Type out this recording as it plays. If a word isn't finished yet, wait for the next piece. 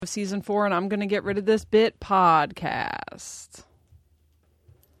Season 4, and I'm going to get rid of this bit podcast.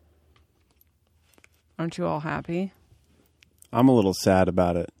 Aren't you all happy? I'm a little sad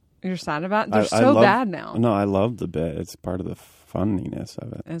about it. You're sad about it? They're so bad now. No, I love the bit. It's part of the funniness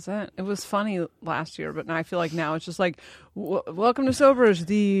of it. Is it? It was funny last year, but now I feel like now it's just like, welcome to Sobers,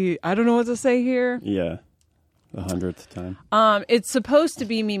 I don't know what to say here. Yeah, the 100th time. It's supposed to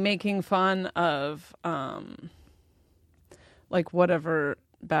be me making fun of, like, whatever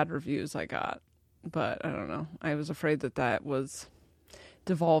bad reviews I got, but I don't know. I was afraid that was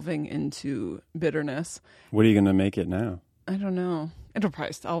devolving into bitterness. What are you going to make it now? I don't know.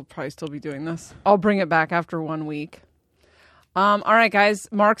 I'll probably still be doing this. I'll bring it back after 1 week. All right, guys.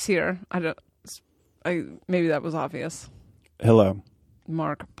 Mark's here. Maybe that was obvious. Hello.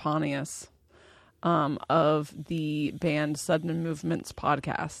 Mark Pontius, of the band Sudden Movements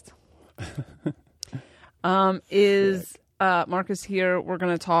podcast. Mark is here. We're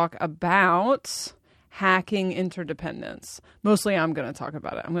going to talk about hacking interdependence. Mostly I'm going to talk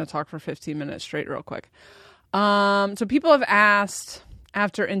about it. I'm going to talk for 15 minutes straight real quick. So people have asked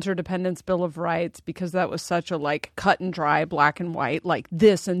after Interdependence Bill of Rights, because that was such a like cut and dry, black and white, like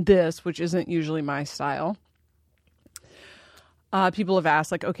this and this, which isn't usually my style. People have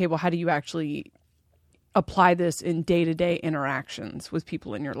asked like, okay, well, how do you actually apply this in day-to-day interactions with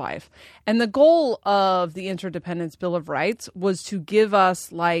people in your life? And the goal of the Interdependence Bill of Rights was to give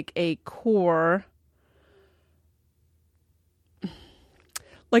us like a core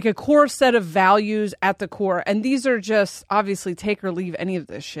set of values at the core. And these are just obviously take or leave any of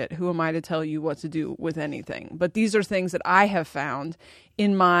this shit. Who am I to tell you what to do with anything? But these are things that I have found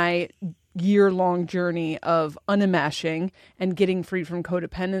in my year-long journey of unenmeshing and getting free from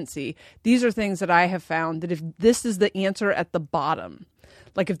codependency. These are things that I have found that if this is the answer at the bottom,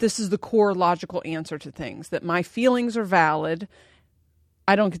 like if this is the core logical answer to things, that my feelings are valid,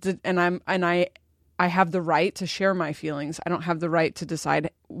 I don't get to, I have the right to share my feelings. I don't have the right to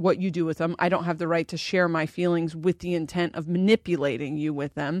decide what you do with them. I don't have the right to share my feelings with the intent of manipulating you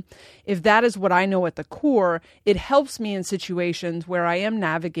with them. If that is what I know at the core, it helps me in situations where I am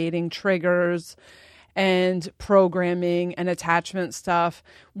navigating triggers and programming and attachment stuff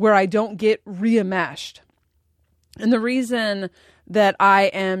where I don't get re-enmeshed. And the reason that I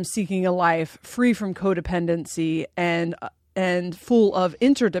am seeking a life free from codependency and full of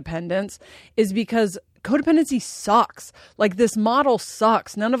interdependence is because codependency sucks. Like, this model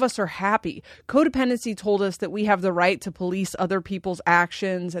sucks. None of us are happy. Codependency told us that we have the right to police other people's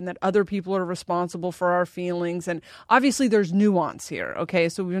actions and that other people are responsible for our feelings. And obviously there's nuance here. Okay.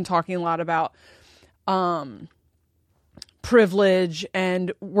 So we've been talking a lot about, privilege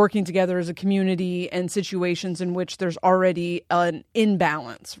and working together as a community and situations in which there's already an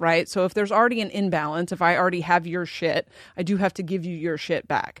imbalance, right? So if there's already an imbalance, if I already have your shit, I do have to give you your shit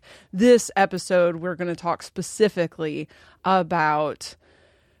back. This episode, we're going to talk specifically about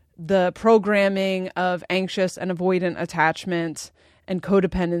the programming of anxious and avoidant attachment and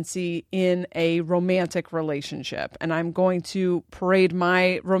codependency in a romantic relationship. And I'm going to parade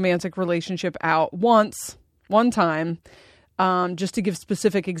my romantic relationship out one time, just to give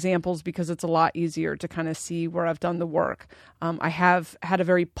specific examples, because it's a lot easier to kind of see where I've done the work. I have had a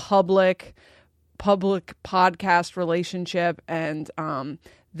very public podcast relationship, and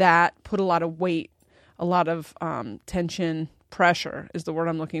that put a lot of weight, a lot of tension, pressure is the word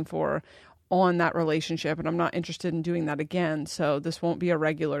I'm looking for, on that relationship. And I'm not interested in doing that again. So this won't be a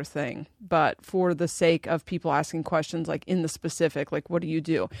regular thing, but for the sake of people asking questions, like in the specific, like, what do you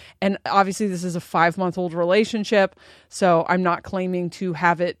do? And obviously this is a 5-month-old relationship, so I'm not claiming to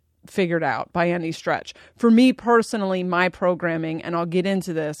have it figured out by any stretch. For me personally, my programming, and I'll get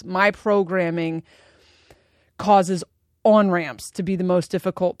into this, my programming causes on-ramps to be the most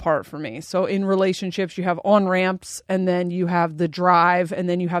difficult part for me. So in relationships, you have on-ramps, and then you have the drive, and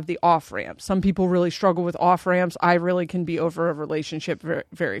then you have the off-ramps. Some people really struggle with off-ramps. I really can be over a relationship very,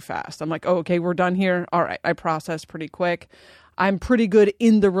 very fast. I'm like, oh, okay, we're done here. All right. I process pretty quick. I'm pretty good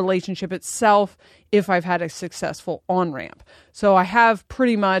in the relationship itself if I've had a successful on-ramp. So I have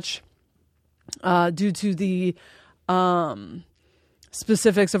pretty much, due to the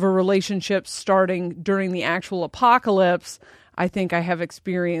specifics of a relationship starting during the actual apocalypse, I think I have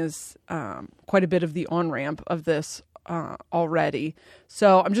experienced quite a bit of the on-ramp of this already.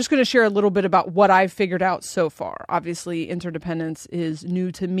 So I'm just going to share a little bit about what I've figured out so far. Obviously, interdependence is new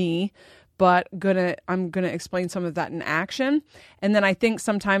to me, but I'm gonna explain some of that in action. And then I think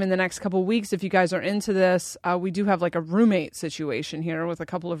sometime in the next couple of weeks, if you guys are into this, we do have like a roommate situation here with a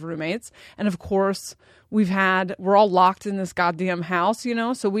couple of roommates. And of course, we're all locked in this goddamn house,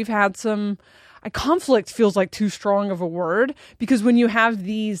 so we've had some, conflict feels like too strong of a word, because when you have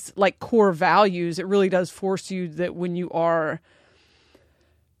these like core values, it really does force you that when you are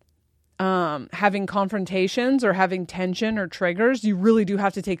having confrontations or having tension or triggers, you really do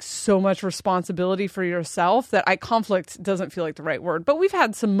have to take so much responsibility for yourself that conflict doesn't feel like the right word. But we've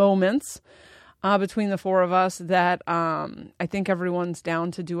had some moments between the four of us that I think everyone's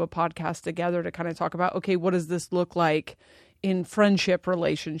down to do a podcast together to kind of talk about, okay, what does this look like in friendship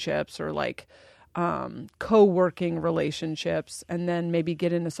relationships or like co-working relationships, and then maybe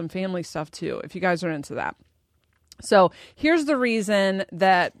get into some family stuff too, if you guys are into that. So here's the reason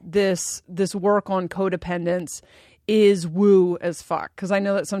that this work on codependence is woo as fuck. Because I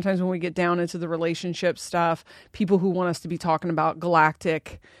know that sometimes when we get down into the relationship stuff, people who want us to be talking about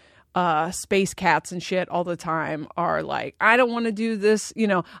galactic space cats and shit all the time are like, I don't want to do this,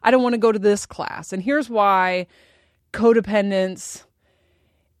 I don't want to go to this class. And here's why codependence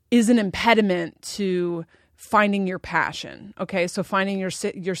is an impediment to finding your passion. Okay, so finding your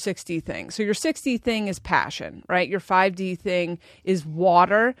 6D thing. So your 6D thing is passion, right? Your 5D thing is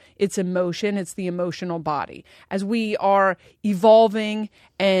water. It's emotion. It's the emotional body. As we are evolving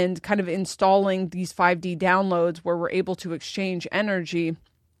and kind of installing these 5D downloads where we're able to exchange energy,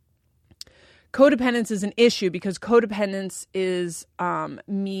 codependence is an issue, because codependence is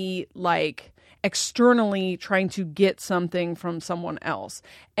me like externally trying to get something from someone else.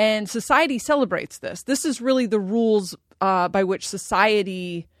 And society celebrates this. This is really the rules by which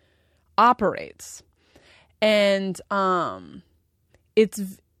society operates. And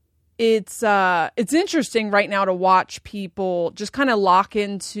it's interesting right now to watch people just kind of lock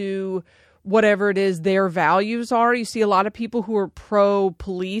into whatever it is their values are. You see a lot of people who are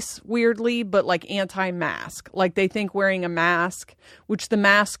pro-police, weirdly, but like anti-mask. Like they think wearing a mask, which the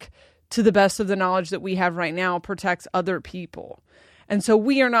mask, to the best of the knowledge that we have right now, protects other people. And so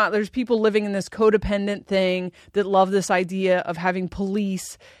we are not, there's people living in this codependent thing that love this idea of having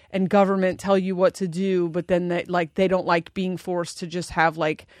police and government tell you what to do, but then they don't like being forced to just have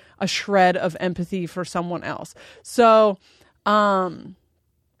like a shred of empathy for someone else. So, the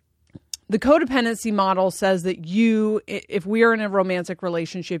codependency model says that if we are in a romantic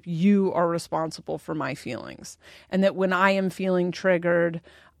relationship, you are responsible for my feelings. And that when I am feeling triggered,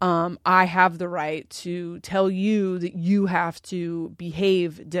 I have the right to tell you that you have to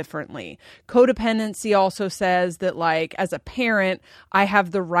behave differently. Codependency also says that, like, as a parent, I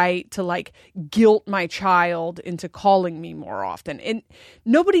have the right to, like, guilt my child into calling me more often. And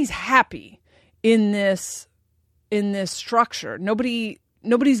nobody's happy in this structure.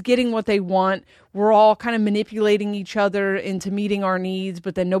 Nobody's getting what they want. We're all kind of manipulating each other into meeting our needs,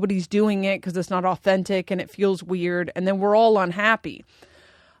 but then nobody's doing it because it's not authentic and it feels weird. And then we're all unhappy.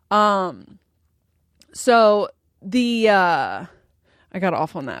 So I got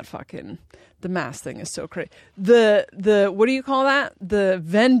off on that the mask thing is so crazy. The what do you call that? The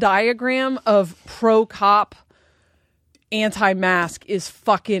Venn diagram of pro-cop, anti-mask is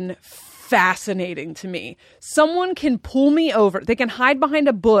fucking fascinating to me. Someone can pull me over. They can hide behind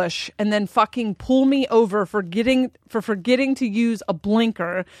a bush and then fucking pull me over for forgetting to use a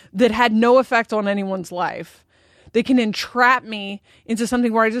blinker that had no effect on anyone's life. They can entrap me into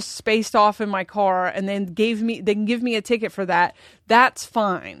something where I just spaced off in my car and then they can give me a ticket for that. That's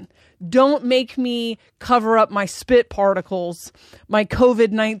fine. Don't make me cover up my spit particles, my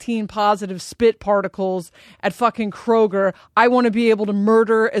COVID-19 positive spit particles at fucking Kroger. I want to be able to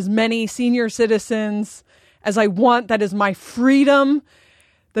murder as many senior citizens as I want. That is my freedom.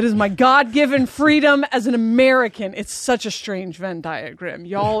 That is my God-given freedom as an American. It's such a strange Venn diagram.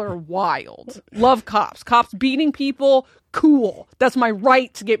 Y'all are wild. Love cops. Cops beating people, cool. That's my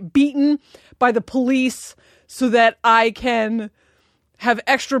right to get beaten by the police so that I can have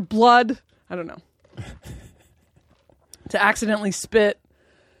extra blood. I don't know. To accidentally spit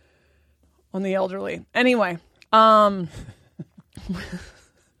on the elderly. Anyway, where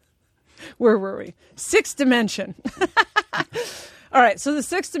were we? Sixth dimension. All right, so the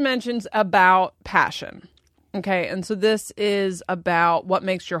sixth dimension's about passion. Okay, and so this is about what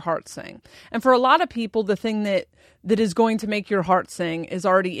makes your heart sing. And for a lot of people, the thing that is going to make your heart sing is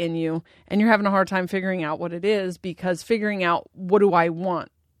already in you, and you're having a hard time figuring out what it is, because figuring out what do I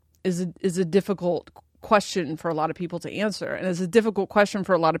want is a difficult question for a lot of people to answer. And it's a difficult question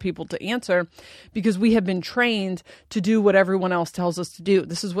for a lot of people to answer because we have been trained to do what everyone else tells us to do.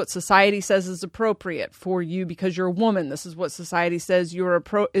 This is what society says is appropriate for you because you're a woman. This is what society says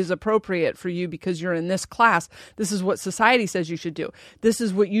is appropriate for you because you're in this class. This is what society says you should do. This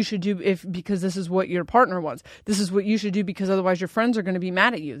is what you should do because this is what your partner wants. This is what you should do because otherwise your friends are going to be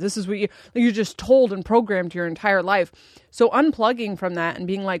mad at you. This is what you're just told and programmed your entire life. So unplugging from that and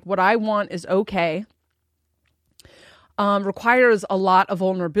being like, what I want is okay, requires a lot of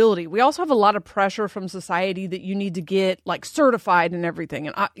vulnerability. We also have a lot of pressure from society that you need to get like certified and everything.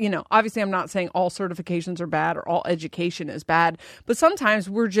 And, obviously I'm not saying all certifications are bad or all education is bad, but sometimes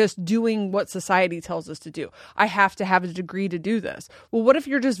we're just doing what society tells us to do. I have to have a degree to do this. Well, what if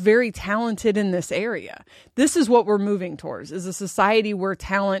you're just very talented in this area? This is what we're moving towards, is a society where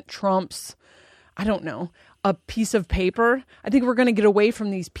talent trumps, I don't know, a piece of paper. I think we're going to get away from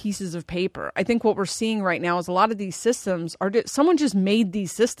these pieces of paper. I think what we're seeing right now is a lot of these systems someone just made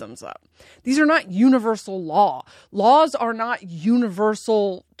these systems up. These are not universal law. Laws are not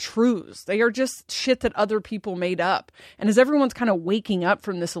universal truths. They are just shit that other people made up. And as everyone's kind of waking up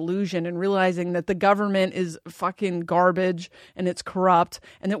from this illusion and realizing that the government is fucking garbage and it's corrupt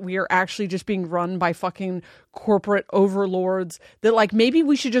and that we are actually just being run by fucking corporate overlords, that like maybe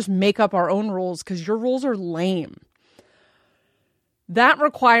we should just make up our own rules because your rules are lame. That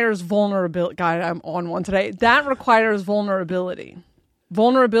requires vulnerability. God, I'm on one today. That requires vulnerability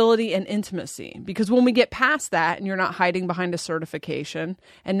and intimacy, because when we get past that and you're not hiding behind a certification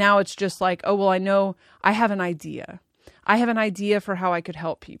and now it's just like, oh, well, I know I have an idea. I have an idea for how I could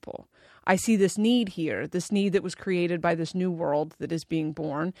help people. I see this need here, this need that was created by this new world that is being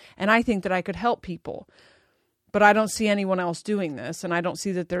born. And I think that I could help people, but I don't see anyone else doing this. And I don't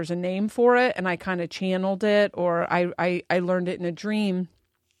see that there's a name for it. And I kind of channeled it, or I learned it in a dream.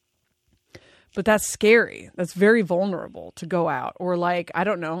 But that's scary. That's very vulnerable to go out. Or like, I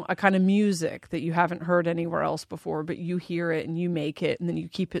don't know, a kind of music that you haven't heard anywhere else before, but you hear it and you make it and then you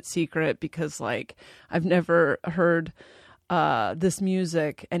keep it secret because like, I've never heard this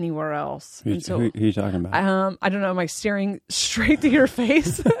music anywhere else. Who are you talking about? I don't know. Am I staring straight to your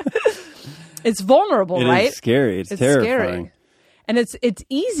face? It's vulnerable, right? It's scary. It's terrifying. Scary. And it's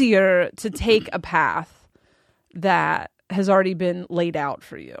easier to take a path that has already been laid out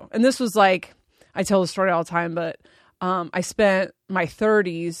for you. And this was like, I tell the story all the time, but I spent my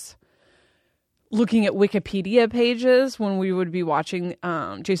 30s looking at Wikipedia pages when we would be watching,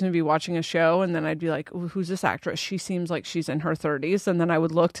 Jason would be watching a show, and then I'd be like, who's this actress? She seems like she's in her 30s. And then I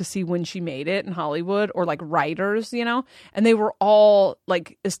would look to see when she made it in Hollywood, or like writers, and they were all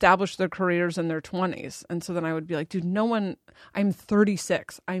like established their careers in their 20s. And so then I would be like, dude, I'm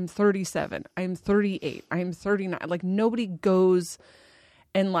 36, I'm 37, I'm 38, I'm 39. Like nobody goes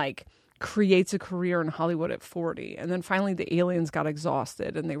and like creates a career in Hollywood at 40. And then finally the aliens got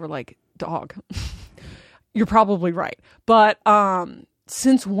exhausted and they were like, dog, you're probably right. But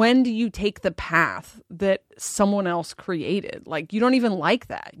since when do you take the path that someone else created? Like, you don't even like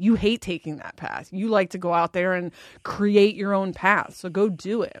that. You hate taking that path. You like to go out there and create your own path. So go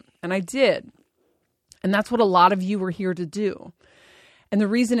do it. And I did. And that's what a lot of you were here to do. And the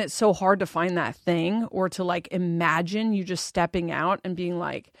reason it's so hard to find that thing, or to like imagine you just stepping out and being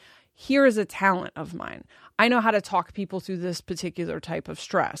like, here is a talent of mine. I know how to talk people through this particular type of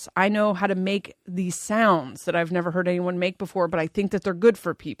stress. I know how to make these sounds that I've never heard anyone make before, but I think that they're good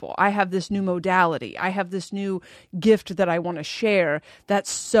for people. I have this new modality. I have this new gift that I want to share. That's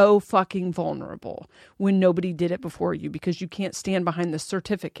so fucking vulnerable when nobody did it before you, because you can't stand behind the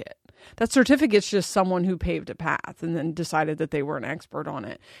certificate. That certificate's just someone who paved a path and then decided that they were an expert on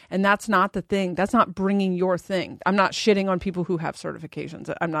it. And that's not the thing. That's not bringing your thing. I'm not shitting on people who have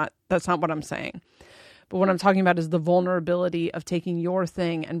certifications. That's not what I'm saying. But what I'm talking about is the vulnerability of taking your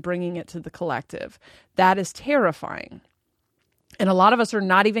thing and bringing it to the collective. That is terrifying. And a lot of us are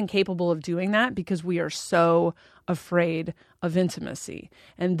not even capable of doing that because we are so afraid of intimacy.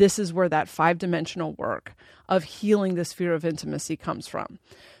 And this is where that 5-dimensional work of healing this fear of intimacy comes from.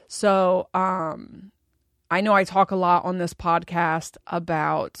 So I know I talk a lot on this podcast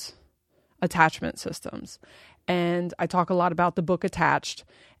about attachment systems, and I talk a lot about the book Attached.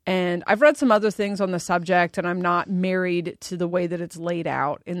 And I've read some other things on the subject, and I'm not married to the way that it's laid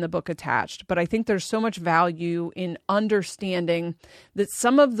out in the book Attached. But I think there's so much value in understanding that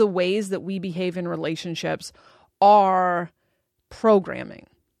some of the ways that we behave in relationships are programming.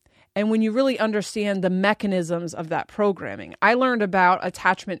 And when you really understand the mechanisms of that programming, I learned about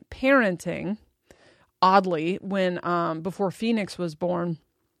attachment parenting, oddly, when before Phoenix was born,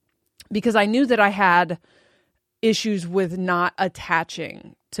 because I knew that I had issues with not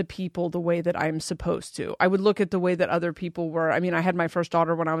attaching to people the way that I'm supposed to. I would look at the way that other people were. I mean, I had my first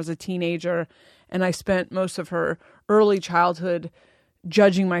daughter when I was a teenager, and I spent most of her early childhood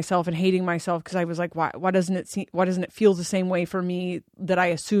judging myself and hating myself because I was like, why doesn't it feel the same way for me that I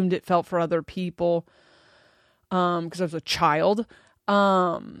assumed it felt for other people? Because I was a child.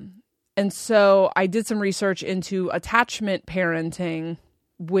 And so I did some research into attachment parenting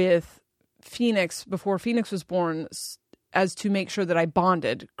with Phoenix before Phoenix was born, as to make sure that I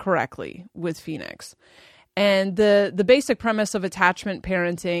bonded correctly with Phoenix. And the basic premise of attachment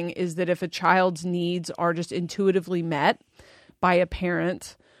parenting is that if a child's needs are just intuitively met by a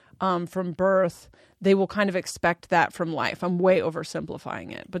parent from birth, they will kind of expect that from life. I'm way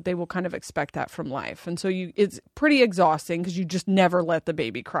oversimplifying it, but they will kind of expect that from life. And so it's pretty exhausting because you just never let the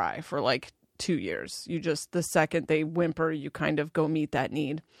baby cry for like 2 years. You just, the second they whimper, you kind of go meet that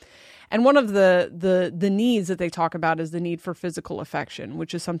need. And one of the needs that they talk about is the need for physical affection,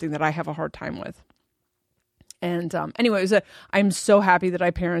 which is something that I have a hard time with. And anyway, I'm so happy that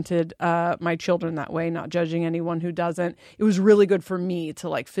I parented my children that way, not judging anyone who doesn't. It was really good for me to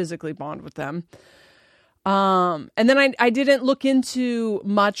like physically bond with them. And then I didn't look into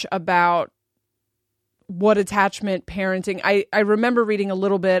much about what attachment parenting. I remember reading a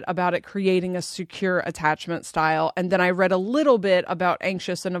little bit about it creating a secure attachment style. And then I read a little bit about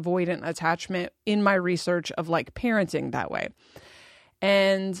anxious and avoidant attachment in my research of like parenting that way.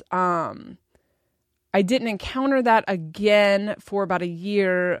 And I didn't encounter that again for about a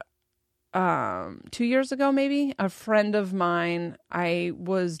year, 2 years ago, maybe. A friend of mine, I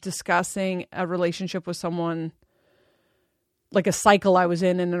was discussing a relationship with someone, like a cycle I was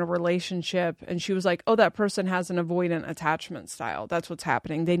in a relationship. And she was like, oh, that person has an avoidant attachment style. That's what's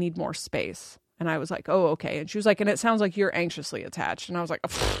happening. They need more space. And I was like, oh, okay. And she was like, and it sounds like you're anxiously attached. And I was like,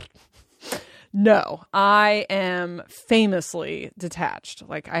 no, I am famously detached.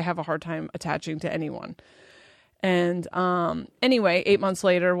 Like I have a hard time attaching to anyone. And anyway, 8 months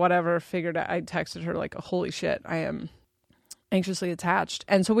later, whatever, figured out, I texted her like, holy shit, I am anxiously attached.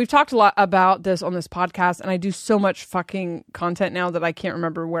 And so we've talked a lot about this on this podcast, and I do so much fucking content now that I can't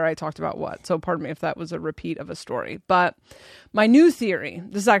remember where I talked about what. So pardon me if that was a repeat of a story. But my new theory,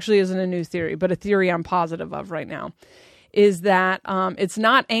 this actually isn't a new theory, but a theory I'm positive of right now, is that it's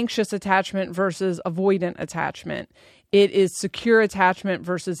not anxious attachment versus avoidant attachment. It is secure attachment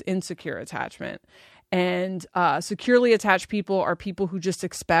versus insecure attachment. And securely attached people are people who just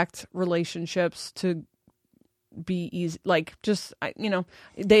expect relationships to be easy, like just,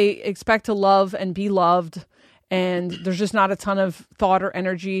 they expect to love and be loved, and there's just not a ton of thought or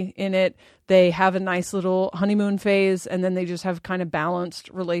energy in it. They have a nice little honeymoon phase, and then they just have kind of balanced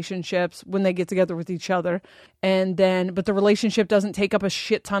relationships when they get together with each other. And then, but the relationship doesn't take up a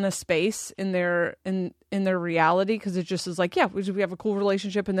shit ton of space in their reality, because it just is like, yeah, we have a cool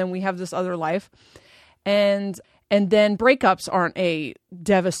relationship, and then we have this other life. And then breakups aren't a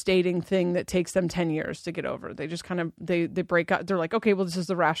devastating thing that takes them 10 years to get over. They just kind of, they break up. They're like, okay, well, this is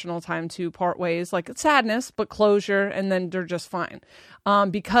the rational time to part ways. Like, it's sadness, but closure, and then they're just fine.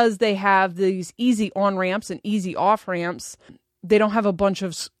 Because they have these easy on-ramps and easy off-ramps, they don't have a bunch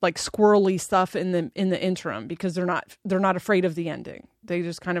of like squirrely stuff in the interim, because they're not afraid of the ending. They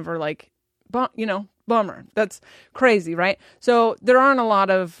just kind of are like, bummer. That's crazy, right? So there aren't a lot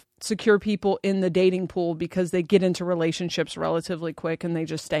of secure people in the dating pool, because they get into relationships relatively quick and they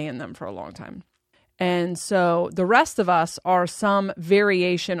just stay in them for a long time. And so the rest of us are some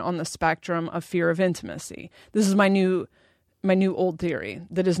variation on the spectrum of fear of intimacy. This is my new old theory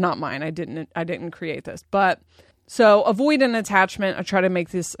that is not mine. I didn't create this. But so avoidant attachment, I try to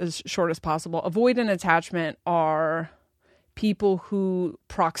make this as short as possible. Avoidant attachment are people who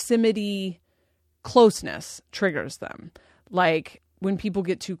proximity, closeness triggers them. Like, when people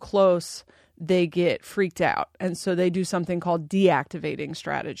get too close, they get freaked out. And so they do something called deactivating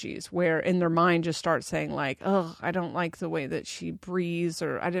strategies, where in their mind just start saying like, oh, I don't like the way that she breathes,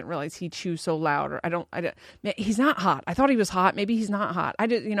 or I didn't realize he chews so loud, or he's not hot. I thought he was hot. Maybe he's not hot. I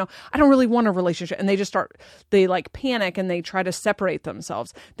don't really want a relationship. And they like panic, and they try to separate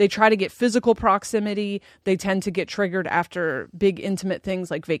themselves. They try to get physical proximity. They tend to get triggered after big intimate things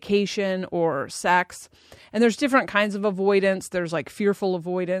like vacation or sex. And there's different kinds of avoidance. There's like fearful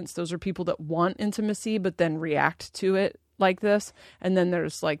avoidance. Those are people that want intimacy but then react to it like this. And then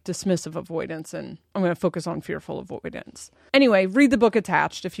there's like dismissive avoidance, and I'm going to focus on fearful avoidance. Anyway, read the book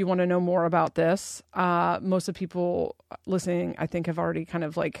Attached if you want to know more about this. Most of the people listening, I think, have already kind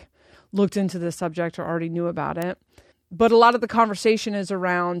of like looked into this subject or already knew about it. But a lot of the conversation is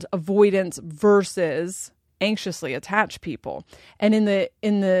around avoidance versus anxiously attached people. And in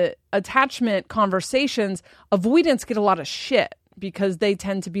the attachment conversations, avoidants get a lot of shit because they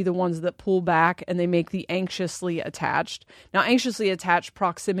tend to be the ones that pull back and they make the anxiously attached. Now, anxiously attached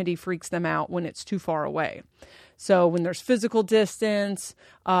proximity freaks them out when it's too far away. So when there's physical distance,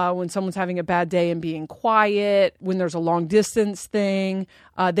 when someone's having a bad day and being quiet, when there's a long distance thing,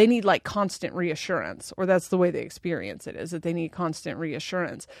 they need like constant reassurance, or that's the way they experience it, is that they need constant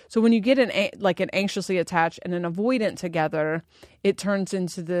reassurance. So when you get an anxiously attached and an avoidant together, it turns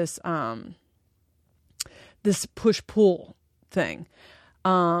into this this push-pull thing.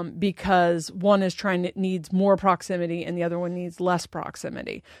 Because one needs more proximity and the other one needs less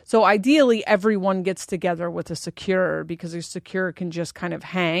proximity. So ideally, everyone gets together with a secure, because a secure can just kind of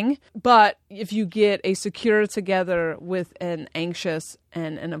hang. But if you get a secure together with an anxious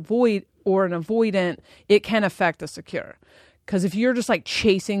and an avoidant, it can affect a secure. Because if you're just like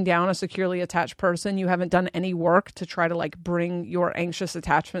chasing down a securely attached person, you haven't done any work to try to like bring your anxious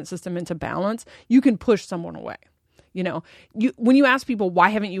attachment system into balance, you can push someone away. You know, when you ask people, why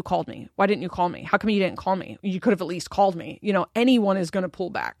haven't you called me? Why didn't you call me? How come you didn't call me? You could have at least called me. You know, anyone is going to pull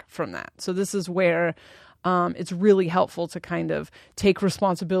back from that. So this is where it's really helpful to kind of take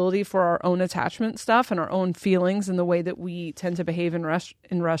responsibility for our own attachment stuff and our own feelings and the way that we tend to behave in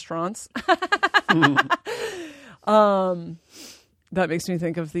restaurants. That makes me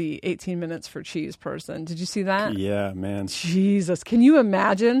think of the 18 minutes for cheese person. Did you see that? Yeah, man. Jesus. Can you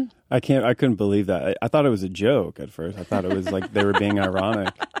imagine? I couldn't believe that. I thought it was a joke at first. I thought it was like they were being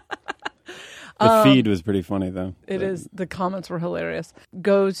ironic. The feed was pretty funny, though. It is. The comments were hilarious.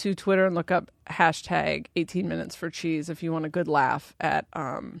 Go to Twitter and look up hashtag 18 minutes for cheese if you want a good laugh at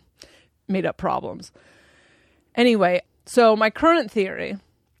made up problems. Anyway, so my current theory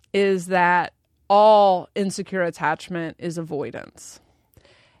is that all insecure attachment is avoidance,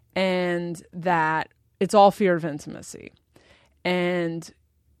 and that it's all fear of intimacy. And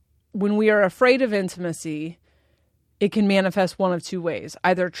when we are afraid of intimacy, it can manifest one of two ways: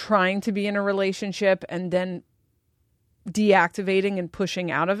 either trying to be in a relationship and then deactivating and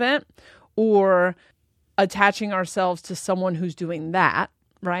pushing out of it, or attaching ourselves to someone who's doing that,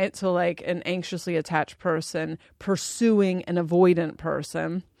 right? So like an anxiously attached person pursuing an avoidant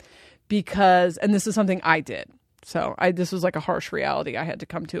person. Because, and this is something I did. So this was like a harsh reality I had to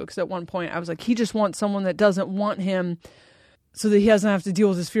come to. Because at one point I was like, he just wants someone that doesn't want him so that he doesn't have to deal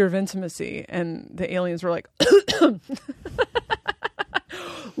with his fear of intimacy. And the aliens were like,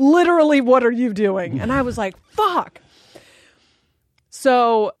 literally, what are you doing? And I was like, fuck.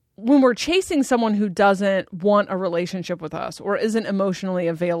 So when we're chasing someone who doesn't want a relationship with us or isn't emotionally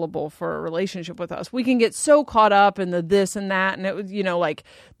available for a relationship with us, we can get so caught up in the this and that. And it was, you know, like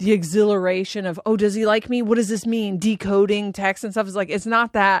the exhilaration of, oh, does he like me? What does this mean? Decoding text and stuff is like, it's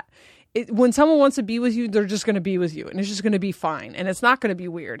not that. When someone wants to be with you, they're just going to be with you, and it's just going to be fine. And it's not going to be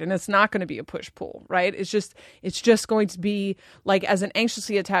weird, and it's not going to be a push-pull, right? It's just going to be like, as an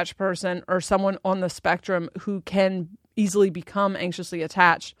anxiously attached person or someone on the spectrum who can easily become anxiously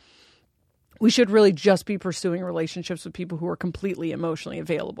attached, we should really just be pursuing relationships with people who are completely emotionally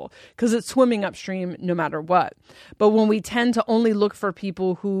available, because it's swimming upstream no matter what. But when we tend to only look for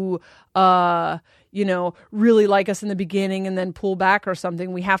people who, really like us in the beginning and then pull back or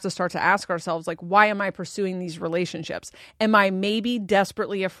something, we have to start to ask ourselves, like, why am I pursuing these relationships? Am I maybe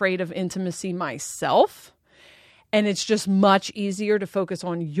desperately afraid of intimacy myself? And it's just much easier to focus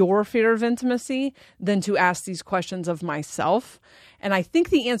on your fear of intimacy than to ask these questions of myself. And I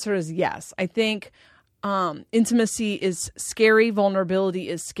think the answer is yes. I think intimacy is scary, vulnerability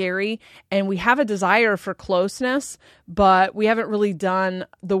is scary, and we have a desire for closeness, but we haven't really done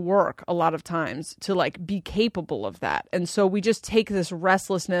the work a lot of times to like be capable of that. And so we just take this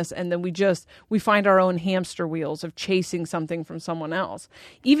restlessness and then we find our own hamster wheels of chasing something from someone else.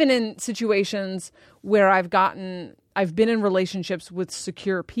 Even in situations where I've been in relationships with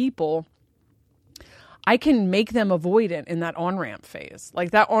secure people, I can make them avoidant in that on-ramp phase. Like,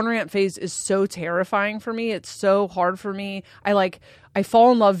 that on-ramp phase is so terrifying for me. It's so hard for me. I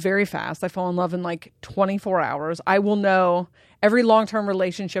fall in love very fast. I fall in love in like 24 hours. I will know every long-term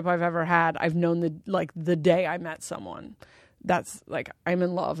relationship I've ever had. I've known the day I met someone. That's like, I'm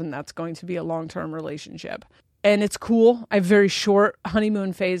in love and that's going to be a long-term relationship. And it's cool. I have very short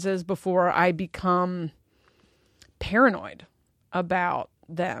honeymoon phases before I become paranoid about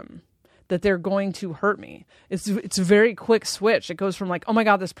them, that they're going to hurt me. It's a very quick switch. It goes from like, oh my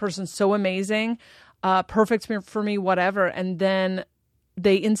God, this person's so amazing, perfect for me, whatever. And then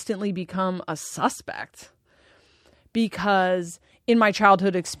they instantly become a suspect, because in my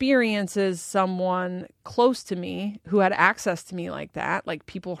childhood experiences, someone close to me who had access to me like that, like,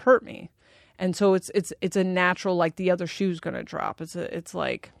 people hurt me. And so it's a natural, like the other shoe's going to drop. It's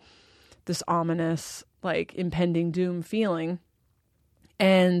like this ominous, like impending doom feeling.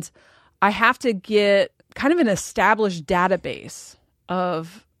 And I have to get kind of an established database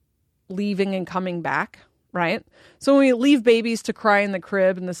of leaving and coming back, right? So when we leave babies to cry in the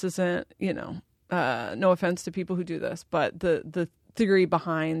crib, and this isn't, no offense to people who do this, but the theory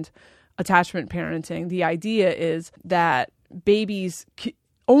behind attachment parenting, the idea is that babies'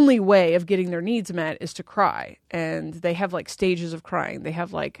 only way of getting their needs met is to cry. And they have like stages of crying. They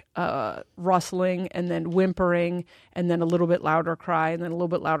have like rustling and then whimpering and then a little bit louder cry and then a little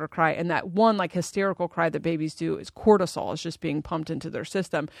bit louder cry. And that one like hysterical cry that babies do is cortisol. It's just being pumped into their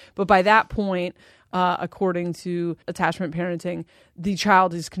system. But by that point, according to attachment parenting, the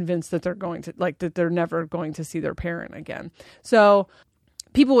child is convinced that they're never going to see their parent again. So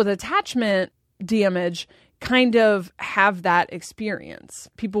people with attachment damage kind of have that experience.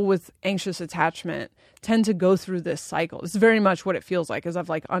 People with anxious attachment tend to go through this cycle. It's very much what it feels like as I've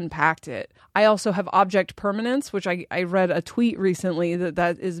like unpacked it. I also have object permanence, which I read a tweet recently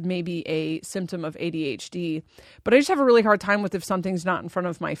that is maybe a symptom of ADHD. But I just have a really hard time with if something's not in front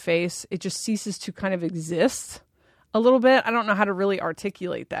of my face, it just ceases to kind of exist a little bit. I don't know how to really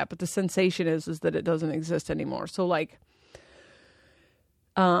articulate that, but the sensation is that it doesn't exist anymore. So like,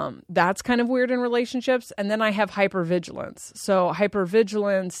 that's kind of weird in relationships. And then I have hypervigilance. So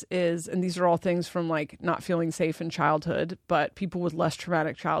hypervigilance is, and these are all things from like not feeling safe in childhood, but people with less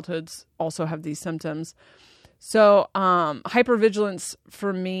traumatic childhoods also have these symptoms. So, hypervigilance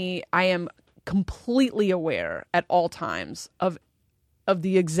for me, I am completely aware at all times of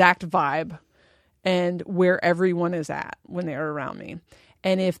the exact vibe and where everyone is at when they're around me.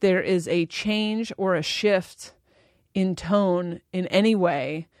 And if there is a change or a shift in tone in any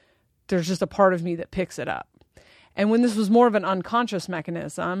way, there's just a part of me that picks it up. And when this was more of an unconscious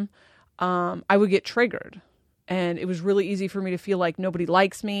mechanism, I would get triggered. And it was really easy for me to feel like nobody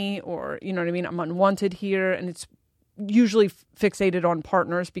likes me, or, you know what I mean? I'm unwanted here. And it's usually fixated on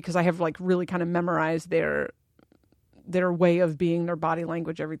partners because I have like really kind of memorized their way of being, their body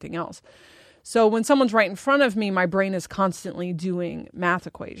language, everything else. So when someone's right in front of me, my brain is constantly doing math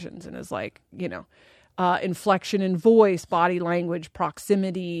equations and is like, inflection in voice, body language,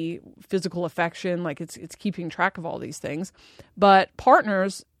 proximity, physical affection, like it's keeping track of all these things. But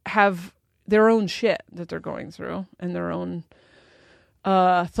partners have their own shit that they're going through and their own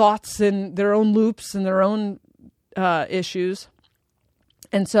thoughts and their own loops and their own issues.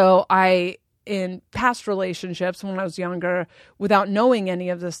 And so in past relationships when I was younger, without knowing any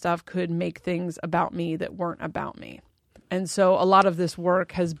of this stuff, could make things about me that weren't about me. And so a lot of this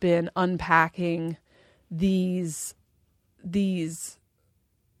work has been unpacking these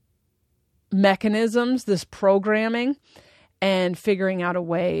mechanisms, this programming, and figuring out a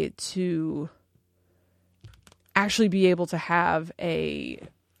way to actually be able to have a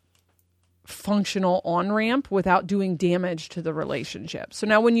functional on-ramp without doing damage to the relationship. So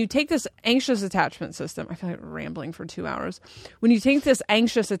now when you take this anxious attachment system, I feel like I'm rambling for 2 hours. When you take this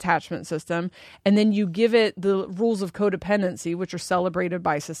anxious attachment system and then you give it the rules of codependency, which are celebrated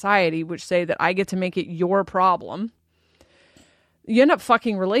by society, which say that I get to make it your problem, you end up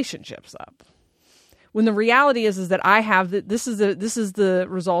fucking relationships up. When the reality is that I have this is the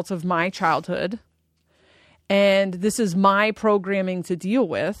results of my childhood, and this is my programming to deal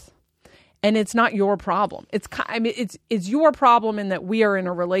with. And it's not your problem. It's your problem in that we are in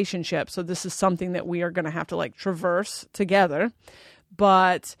a relationship. So this is something that we are going to have to like traverse together.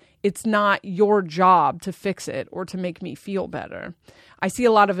 But it's not your job to fix it or to make me feel better. I see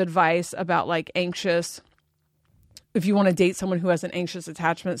a lot of advice about like anxious. If you want to date someone who has an anxious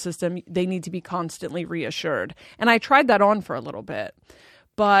attachment system, they need to be constantly reassured. And I tried that on for a little bit.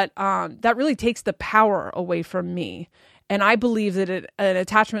 But that really takes the power away from me. And I believe that an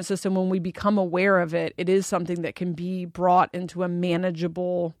attachment system, when we become aware of it, it is something that can be brought into a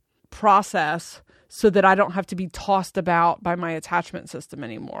manageable process so that I don't have to be tossed about by my attachment system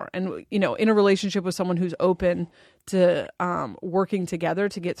anymore. And, in a relationship with someone who's open to working together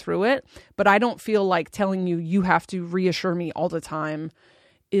to get through it. But I don't feel like telling you have to reassure me all the time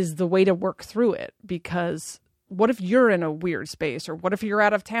is the way to work through it, because what if you're in a weird space, or what if you're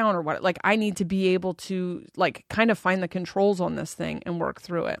out of town, or what? Like, I need to be able to like kind of find the controls on this thing and work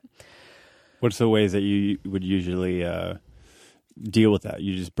through it. What's the ways that you would usually deal with that?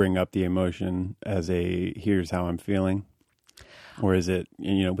 You just bring up the emotion as here's how I'm feeling? Or is it,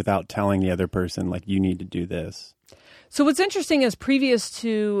 without telling the other person, like, you need to do this? So what's interesting is previous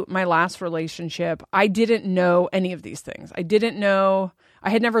to my last relationship, I didn't know any of these things. I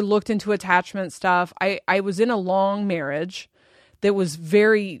had never looked into attachment stuff. I was in a long marriage that was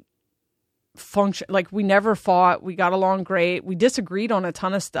very function, like we never fought. We got along great. We disagreed on a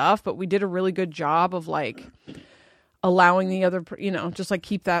ton of stuff, but we did a really good job of like allowing the other, just like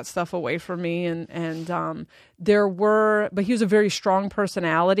keep that stuff away from me. And but he was a very strong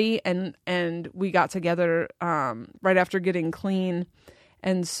personality, and we got together right after getting clean.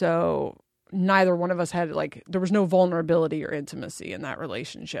 And so neither one of us had there was no vulnerability or intimacy in that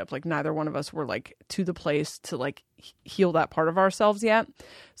relationship. Like neither one of us were like to the place to like heal that part of ourselves yet.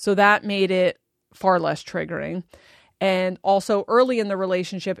 So that made it far less triggering. And also early in the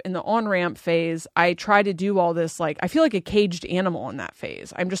relationship, in the on-ramp phase, I try to do all this, like, I feel like a caged animal in that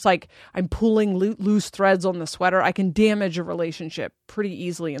phase. I'm just like, I'm pulling loose threads on the sweater. I can damage a relationship pretty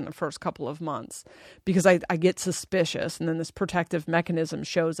easily in the first couple of months because I get suspicious, and then this protective mechanism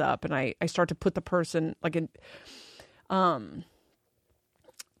shows up, and I start to put the person, put the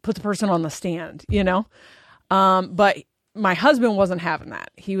person on the stand, but my husband wasn't having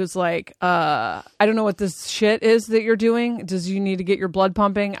that. He was like, I don't know what this shit is that you're doing. You need to get your blood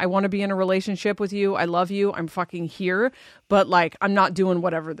pumping? I want to be in a relationship with you. I love you. I'm fucking here. But like, I'm not doing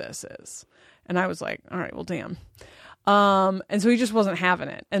whatever this is. And I was like, all right, well, damn. And so he just wasn't having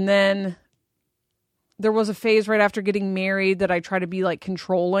it. And then there was a phase right after getting married that I tried to be like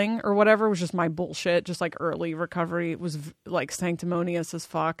controlling or whatever. It was just my bullshit. Just like early recovery. It was like sanctimonious as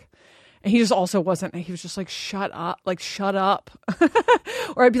fuck. And he just also wasn't, he was just like, shut up.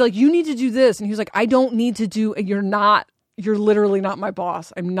 Or I'd be like, you need to do this. And he was like, I don't need to do, you're literally not my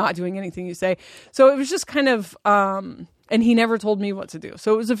boss. I'm not doing anything you say. So it was just kind of, and he never told me what to do.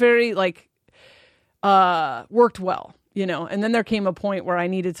 So it was a very worked well, and then there came a point where I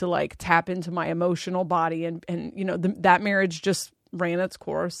needed to like tap into my emotional body and that marriage just ran its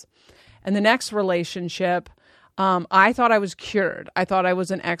course. And the next relationship, I thought I was cured. I thought I was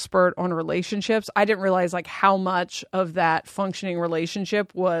an expert on relationships. I didn't realize like how much of that functioning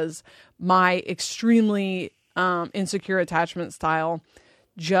relationship was my extremely insecure attachment style,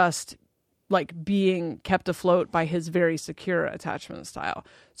 just like being kept afloat by his very secure attachment style.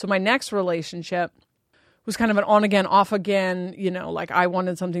 So my next relationship was kind of an on again, off again, like I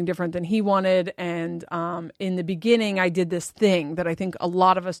wanted something different than he wanted. And in the beginning, I did this thing that I think a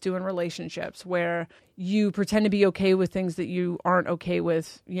lot of us do in relationships where you pretend to be okay with things that you aren't okay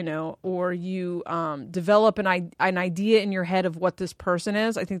with, or you develop an idea in your head of what this person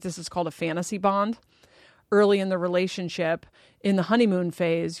is. I think this is called a fantasy bond. Early in the relationship, in the honeymoon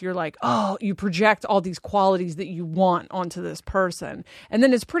phase, you're like, oh, you project all these qualities that you want onto this person. And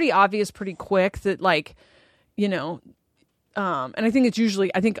then it's pretty obvious pretty quick that like, and I think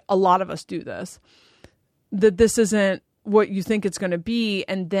I think a lot of us do this, that this isn't what you think it's going to be.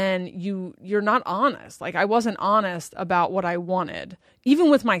 And then you're not honest. Like I wasn't honest about what I wanted,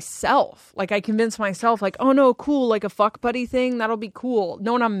 even with myself. Like I convinced myself like, oh no, cool. Like a fuck buddy thing. That'll be cool.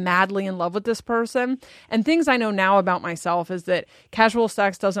 Knowing I'm madly in love with this person. And things I know now about myself is that casual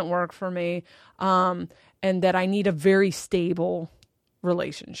sex doesn't work for me. And that I need a very stable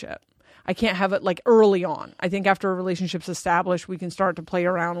relationship. I can't have it like early on. I think after a relationship's established, we can start to play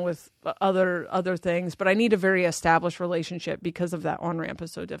around with other things. But I need a very established relationship because of that on-ramp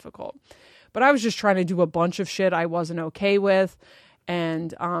is so difficult. But I was just trying to do a bunch of shit I wasn't okay with.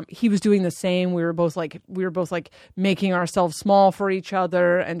 And he was doing the same. We were both like making ourselves small for each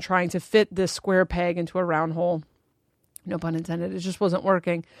other and trying to fit this square peg into a round hole. No pun intended. It just wasn't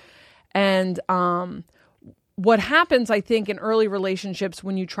working. And what happens, I think, in early relationships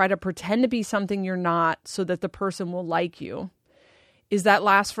when you try to pretend to be something you're not so that the person will like you is that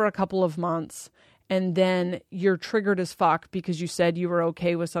lasts for a couple of months. And then you're triggered as fuck because you said you were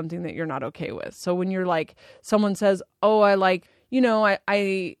okay with something that you're not okay with. So when you're like, someone says, oh, I like,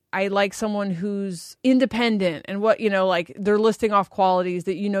 I like someone who's independent and what, like they're listing off qualities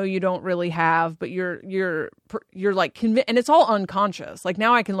that, you don't really have, but you're like convinced, and it's all unconscious. Like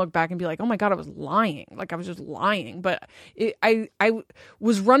now I can look back and be like, oh my God, I was lying. Like I was just lying. But I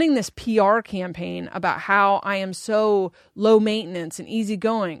was running this PR campaign about how I am so low maintenance and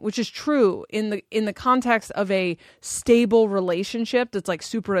easygoing, which is true in the context of a stable relationship that's like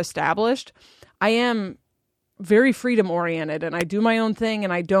super established. I am very freedom oriented and I do my own thing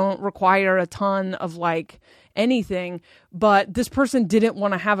and I don't require a ton of like anything, but this person didn't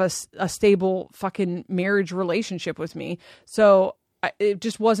want to have a stable fucking marriage relationship with me. So it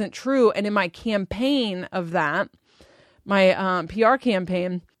just wasn't true. And in my campaign of that, my PR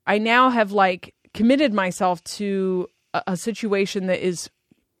campaign, I now have like committed myself to a situation that is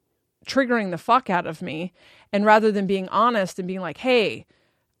triggering the fuck out of me. And rather than being honest and being like, hey,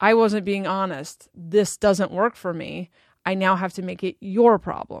 I wasn't being honest, this doesn't work for me, I now have to make it your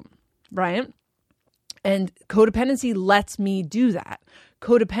problem, right? And codependency lets me do that.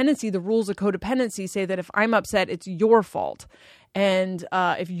 codependency, the rules of codependency say that if I'm upset, it's your fault. And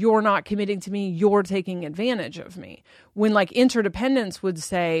if you're not committing to me, you're taking advantage of me. When like interdependence would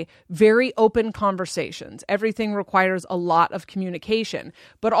say very open conversations, everything requires a lot of communication.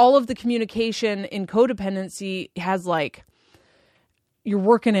 But all of the communication in codependency has like, you're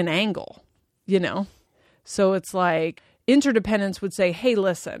working an angle, you know? So it's like interdependence would say, hey,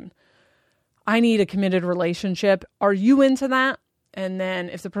 listen, I need a committed relationship. Are you into that? And then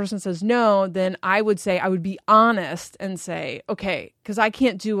if the person says no, then I would say, I would be honest and say, okay, because I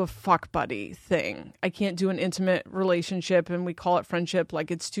can't do a fuck buddy thing. I can't do an intimate relationship and we call it friendship. Like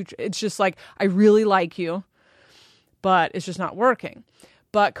it's just like, I really like you, but it's just not working.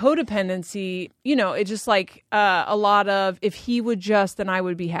 But codependency, you know, it's just like a lot of, if he would just, then I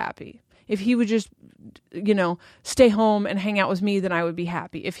would be happy. If he would just, you know, stay home and hang out with me, then I would be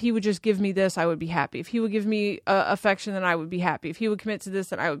happy. If he would just give me this, I would be happy. If he would give me affection, then I would be happy. If he would commit to this,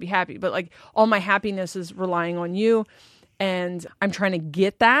 then I would be happy. But like all my happiness is relying on you. And I'm trying to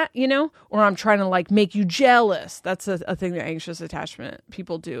get that, you know, or I'm trying to like make you jealous. That's a thing that anxious attachment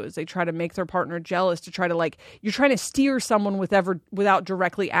people do, is they try to make their partner jealous to try to like, you're trying to steer someone without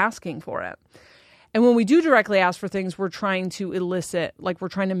directly asking for it. And when we do directly ask for things, we're trying to elicit, like we're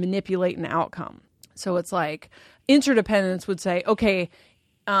trying to manipulate an outcome. So it's like interdependence would say, okay,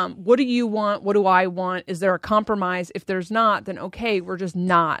 what do you want? What do I want? Is there a compromise? If there's not, then okay, we're just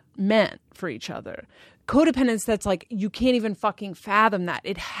not meant for each other. Codependence, that's like, you can't even fucking fathom that.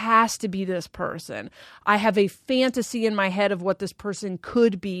 It has to be this person. I have a fantasy in my head of what this person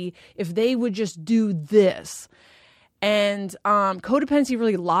could be if they would just do this. And codependency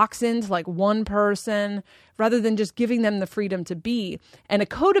really locks into like one person rather than just giving them the freedom to be. And a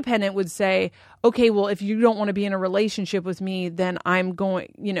codependent would say, okay, well, if you don't want to be in a relationship with me, then I'm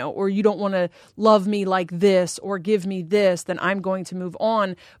going, you know, or you don't want to love me like this or give me this, then I'm going to move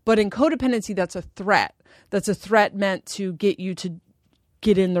on. But in codependency, that's a threat. That's a threat meant to get you to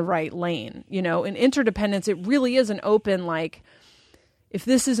get in the right lane. You know, in interdependence, it really is an open, like, if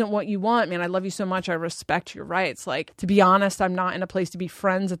this isn't what you want, man, I love you so much. I respect your rights. Like, to be honest, I'm not in a place to be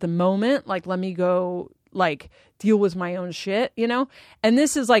friends at the moment. Like, let me go, like, deal with my own shit, you know? And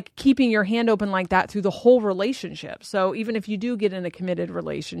this is like keeping your hand open like that through the whole relationship. So even if you do get in a committed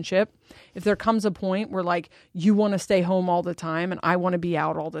relationship, if there comes a point where like you want to stay home all the time and I want to be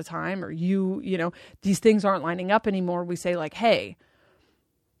out all the time, or you know, these things aren't lining up anymore, we say like, hey,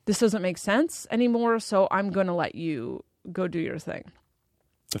 this doesn't make sense anymore, so I'm going to let you go do your thing.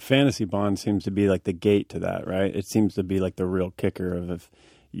 The fantasy bond seems to be like the gate to that, right? It seems to be like the real kicker of if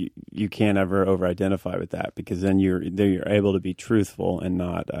you can't ever over-identify with that, because then you're able to be truthful and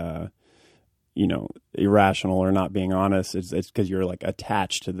not, you know, irrational or not being honest. It's because you're like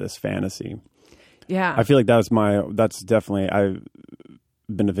attached to this fantasy. Yeah, I feel like that's definitely, I've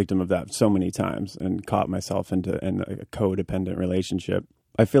been a victim of that so many times and caught myself in a codependent relationship.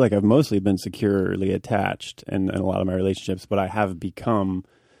 I feel like I've mostly been securely attached in a lot of my relationships, but I have become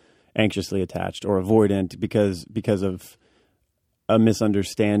anxiously attached or avoidant because of a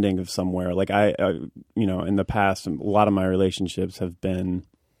misunderstanding of somewhere. Like I you know, in the past, a lot of my relationships I've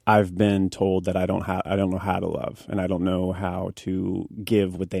been told that I don't know how to love and I don't know how to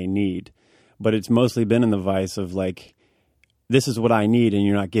give what they need. But it's mostly been in the vice of like, this is what I need and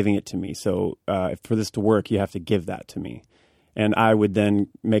you're not giving it to me. So for this to work, you have to give that to me. And I would then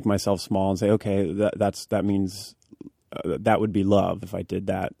make myself small and say, okay, that means that would be love if I did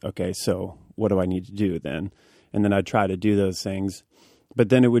that. Okay, so what do I need to do then? And then I'd try to do those things. But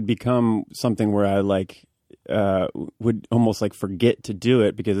then it would become something where I like would almost like forget to do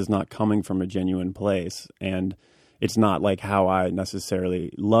it because it's not coming from a genuine place. And it's not like how I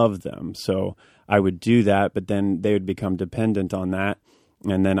necessarily love them. So I would do that, but then they would become dependent on that.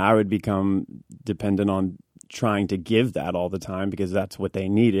 And then I would become dependent on trying to give that all the time because that's what they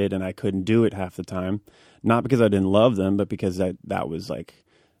needed, and I couldn't do it half the time. Not because I didn't love them, but because that was like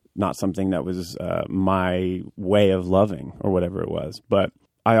not something that was my way of loving or whatever it was. But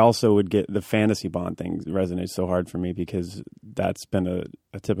I also would get the fantasy bond thing resonates so hard for me because that's been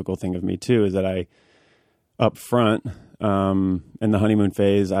a typical thing of me too, is that I up front in the honeymoon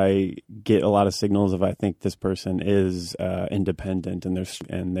phase, I get a lot of signals of I think this person is independent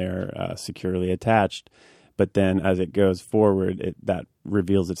and they're securely attached. But then as it goes forward, that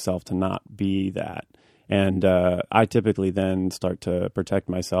reveals itself to not be that. And I typically then start to protect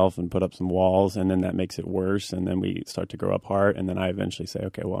myself and put up some walls, and then that makes it worse. And then we start to grow apart. And then I eventually say,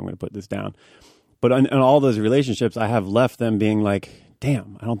 okay, well, I'm going to put this down. But in all those relationships, I have left them being like,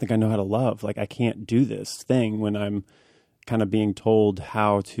 damn, I don't think I know how to love. Like, I can't do this thing when I'm kind of being told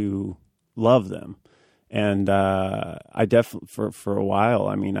how to love them. And I definitely, for a while,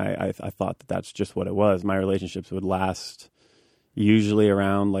 I mean, I thought that that's just what it was. My relationships would last usually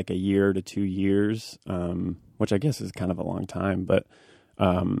around like a year to 2 years, which I guess is kind of a long time, but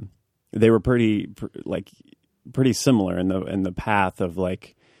they were pretty similar in the path of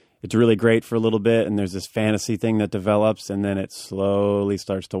like, it's really great for a little bit, and there's this fantasy thing that develops, and then it slowly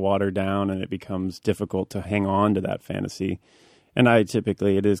starts to water down, and it becomes difficult to hang on to that fantasy. And it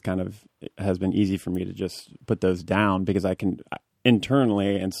has been easy for me to just put those down, because I can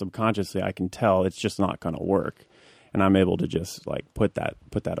internally and subconsciously, I can tell it's just not going to work. And I'm able to just like put that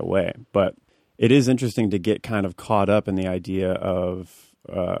away. But it is interesting to get kind of caught up in the idea of,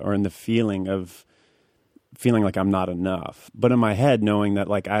 or in the feeling like I'm not enough. But in my head, knowing that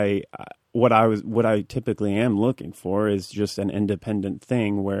like what I typically am looking for is just an independent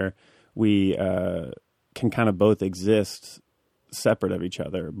thing where we can kind of both exist separate of each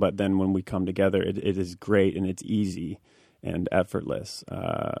other, but then when we come together, it is great and it's easy and effortless.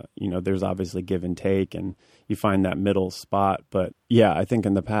 There's obviously give and take, and you find that middle spot. But yeah, I think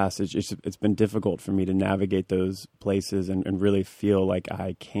in the past it's been difficult for me to navigate those places and really feel like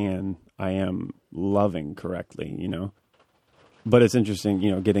I am loving correctly. But it's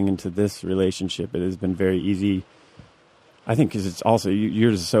interesting, getting into this relationship. It has been very easy. I think because it's also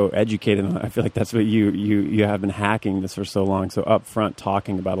you're just so educated on it. I feel like that's what you have been hacking this for so long. So up front,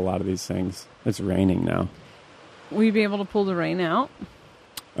 talking about a lot of these things. It's raining now. Will you be able to pull the rain out?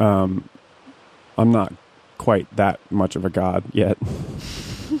 I'm not quite that much of a god yet.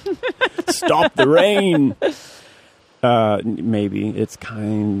 Stop the rain. Maybe it's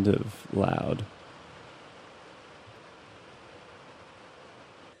kind of loud.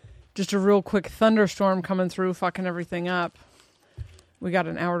 Just a real quick thunderstorm coming through, fucking everything up. We got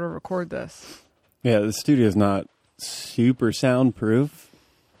an hour to record this. Yeah, the studio's not super soundproof.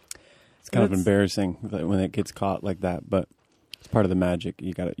 It's kind of embarrassing when it gets caught like that, but it's part of the magic.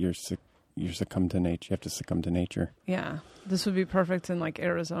 You're succumb to nature. You have to succumb to nature. Yeah, this would be perfect in like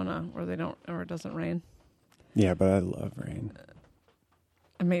Arizona, where it doesn't rain. Yeah, but I love rain.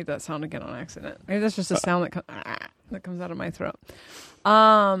 I made that sound again on accident. Maybe that's just a sound that comes out of my throat.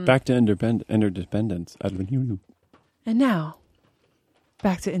 Back to interdependence. And now,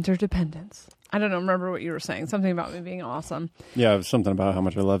 back to interdependence. I don't know. Remember what you were saying? Something about me being awesome. Yeah, it was something about how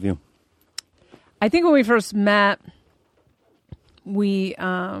much I love you. I think when we first met,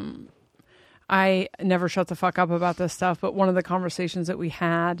 I never shut the fuck up about this stuff, but one of the conversations that we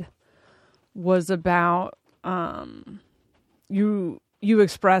had was about you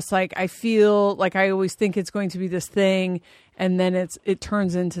expressed like, I feel like I always think it's going to be this thing, and then it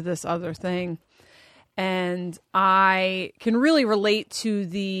turns into this other thing. And I can really relate to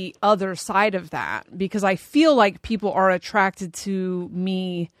the other side of that, because I feel like people are attracted to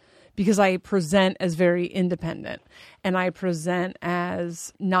me because I present as very independent, and I present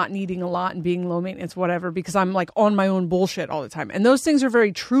as not needing a lot and being low maintenance, whatever, because I'm like on my own bullshit all the time. And those things are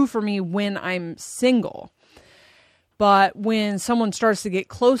very true for me when I'm single. But when someone starts to get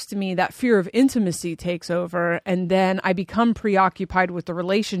close to me, that fear of intimacy takes over, and then I become preoccupied with the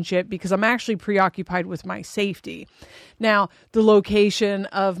relationship because I'm actually preoccupied with my safety. Now, the location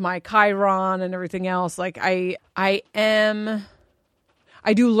of my Chiron and everything else, like I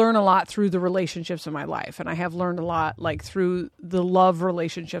do learn a lot through the relationships in my life, and I have learned a lot like through the love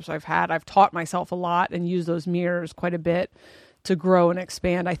relationships I've had. I've taught myself a lot and used those mirrors quite a bit to grow and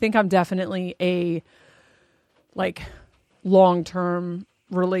expand. I think I'm definitely a like long-term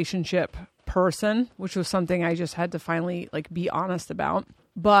relationship person, which was something I just had to finally like be honest about.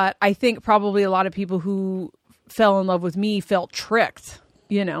 But I think probably a lot of people who fell in love with me felt tricked,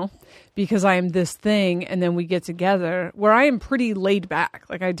 because I am this thing, and then we get together where I am pretty laid back.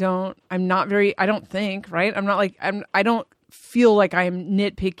 Like I don't think, right? I'm not like, I don't feel like I'm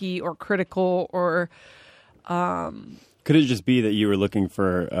nitpicky or critical or, Could it just be that you were looking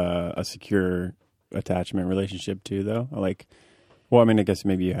for a secure attachment relationship too, though? Like, well, I mean, I guess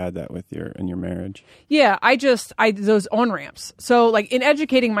maybe you had that in your marriage. Yeah, those on-ramps. So like in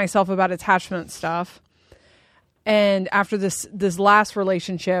educating myself about attachment stuff, and after this last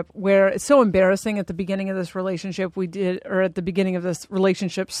relationship, where it's so embarrassing at the beginning of this relationship at the beginning of this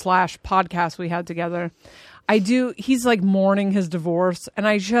relationship / podcast we had together, he's like mourning his divorce, and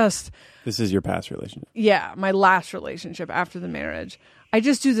this is your past relationship? Yeah, my last relationship after the marriage. I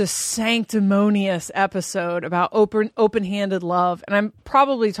just do this sanctimonious episode about open-handed love, and I'm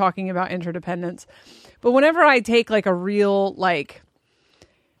probably talking about interdependence. But whenever I take like a real like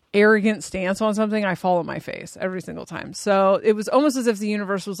arrogant stance on something, I fall on my face every single time. So it was almost as if the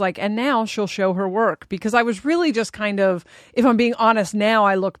universe was like, and now she'll show her work, because I was really just kind of, if I'm being honest now,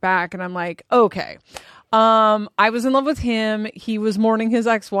 I look back and I'm like, okay, I was in love with him. He was mourning his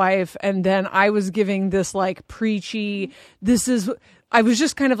ex-wife. And then I was giving this like preachy, I was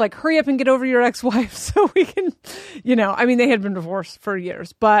just kind of like, hurry up and get over your ex-wife so we can, I mean, they had been divorced for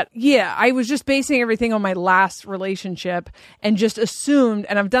years. But yeah, I was just basing everything on my last relationship and just assumed,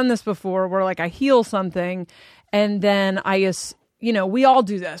 and I've done this before, where like I heal something and then we all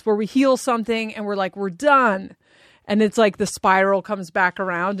do this, where we heal something and we're like, we're done. And it's like the spiral comes back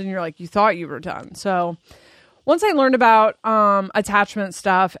around and you're like, you thought you were done. So once I learned about attachment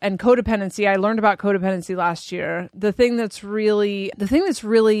stuff and codependency, I learned about codependency last year. The thing that's really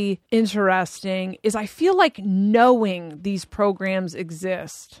interesting is I feel like knowing these programs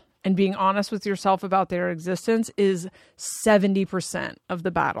exist and being honest with yourself about their existence is 70% of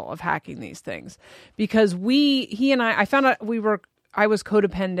the battle of hacking these things. Because he and I found out I was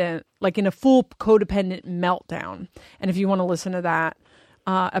codependent, like in a full codependent meltdown. And if you want to listen to that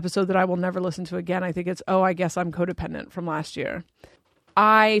episode that I will never listen to again, I think it's, I guess I'm codependent, from last year.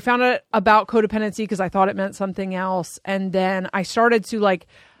 I found out about codependency because I thought it meant something else. And then I started to like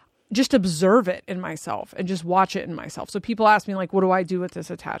just observe it in myself and just watch it in myself. So people ask me like, what do I do with this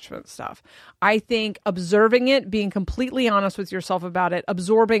attachment stuff? I think observing it, being completely honest with yourself about it,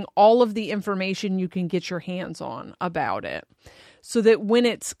 absorbing all of the information you can get your hands on about it, so that when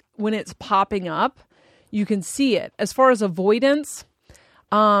it's popping up, you can see it. As far as avoidance,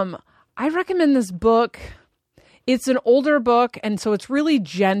 I recommend this book. It's an older book, and so it's really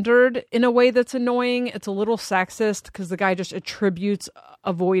gendered in a way that's annoying. It's a little sexist because the guy just attributes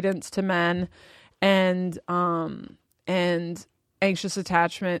avoidance to men and anxious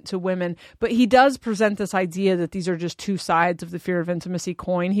attachment to women. But he does present this idea that these are just two sides of the fear of intimacy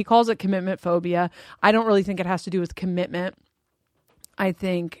coin. He calls it commitment phobia. I don't really think it has to do with commitment. I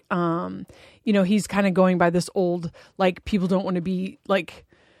think, he's kind of going by this old, like, people don't want to be, like,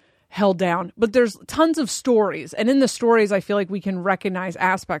 held down. But there's tons of stories. And in the stories, I feel like we can recognize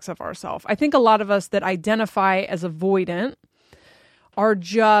aspects of ourselves. I think a lot of us that identify as avoidant are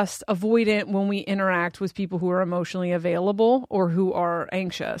just avoidant when we interact with people who are emotionally available or who are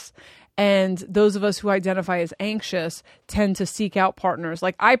anxious. And those of us who identify as anxious tend to seek out partners.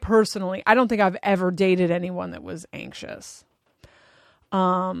 Like, I don't think I've ever dated anyone that was anxious.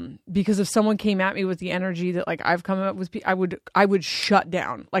 Because if someone came at me with the energy that like I've come up with, I would shut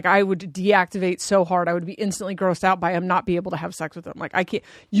down. Like, I would deactivate so hard. I would be instantly grossed out by them, not be able to have sex with them. Like,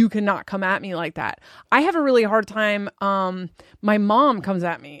 you cannot come at me like that. I have a really hard time. My mom comes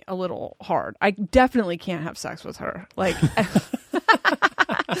at me a little hard. I definitely can't have sex with her. Like,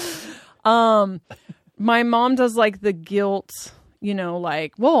 my mom does like the guilt,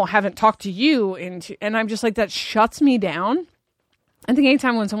 like, well, haven't talked to you. And I'm just like, that shuts me down. I think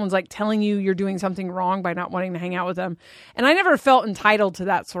anytime when someone's like telling you you're doing something wrong by not wanting to hang out with them, and I never felt entitled to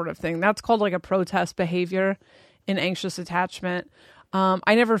that sort of thing. That's called like a protest behavior in anxious attachment.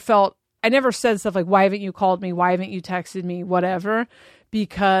 I never said stuff like, why haven't you called me? Why haven't you texted me? Whatever.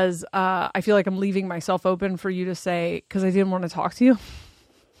 Because I feel like I'm leaving myself open for you to say, because I didn't want to talk to you.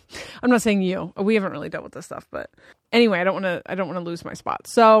 I'm not saying you. We haven't really dealt with this stuff, but anyway, I don't want to lose my spot.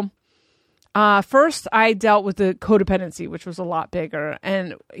 So first I dealt with the codependency, which was a lot bigger.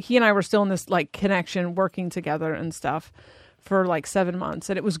 And he and I were still in this like connection, working together and stuff for like 7 months.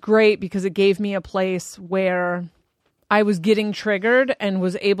 And it was great because it gave me a place where I was getting triggered and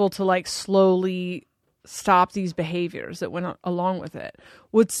was able to like slowly stop these behaviors that went along with it.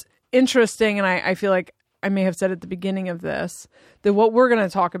 What's interesting, and I feel like I may have said at the beginning of this, that what we're going to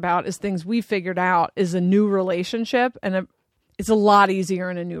talk about is things we figured out is a new relationship, and it's a lot easier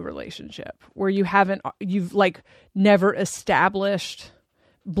in a new relationship where you've like never established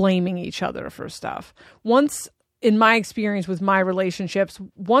blaming each other for stuff. Once, in my experience with my relationships,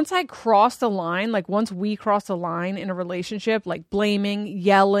 once I crossed a line, like once we crossed a line in a relationship, like blaming,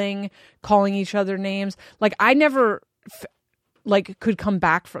 yelling, calling each other names, like I never could come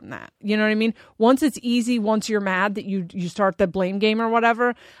back from that. You know what I mean? Once it's easy, once you're mad that you start the blame game or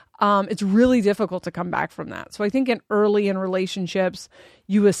whatever, it's really difficult to come back from that. So I think early in relationships,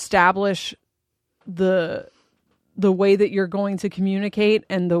 you establish the way that you're going to communicate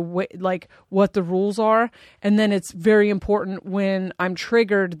and the way, like what the rules are. And then it's very important when I'm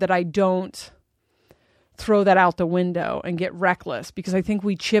triggered that I don't throw that out the window and get reckless, because I think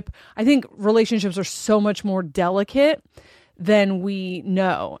relationships are so much more delicate then we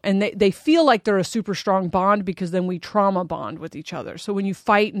know. And they feel like they're a super strong bond because then we trauma bond with each other. So when you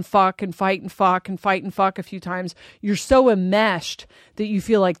fight and fuck and fight and fuck and fight and fuck a few times, you're so enmeshed that you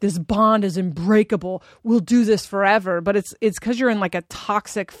feel like this bond is unbreakable. We'll do this forever. But it's because you're in like a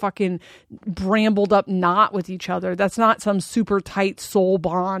toxic fucking brambled up knot with each other. That's not some super tight soul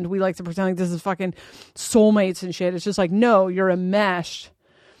bond. We like to pretend like this is fucking soulmates and shit. It's just like, no, you're enmeshed.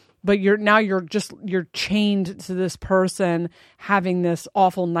 But you're chained to this person having this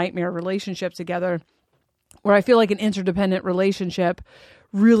awful nightmare relationship together, where I feel like an interdependent relationship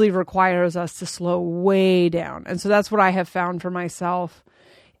really requires us to slow way down. And so that's what I have found for myself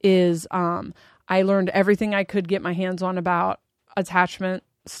is I learned everything I could get my hands on about attachment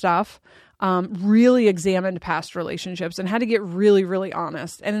stuff, really examined past relationships and had to get really, really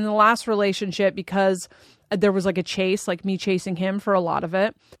honest. And in the last relationship, because there was like a chase, like me chasing him for a lot of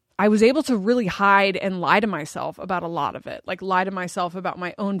it, I was able to really hide and lie to myself about a lot of it, like lie to myself about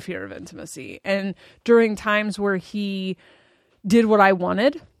my own fear of intimacy. And during times where he did what I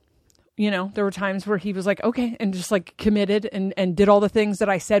wanted, there were times where he was like, okay, and just like committed and did all the things that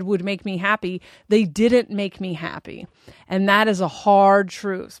I said would make me happy. They didn't make me happy. And that is a hard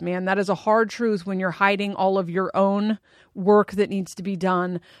truth, man. That is a hard truth when you're hiding all of your own work that needs to be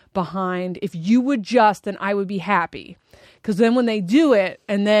done behind. If you would just, then I would be happy. Because then when they do it,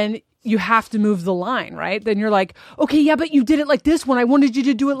 and then you have to move the line, right? Then you're like, okay, yeah, but you did it like this when I wanted you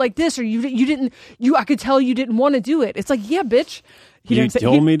to do it like this, or you didn't, I could tell you didn't want to do it. It's like, yeah, bitch. You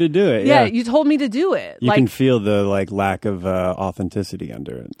told me to do it. Yeah, you told me to do it. You can feel the lack of authenticity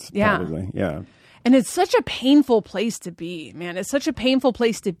under it. Probably. Yeah. And it's such a painful place to be, man. It's such a painful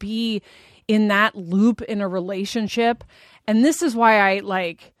place to be in that loop in a relationship. And this is why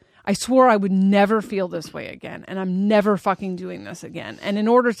I swore I would never feel this way again, and I'm never fucking doing this again. And in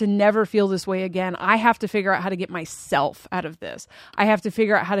order to never feel this way again, I have to figure out how to get myself out of this. I have to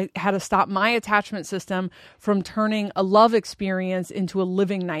figure out how to stop my attachment system from turning a love experience into a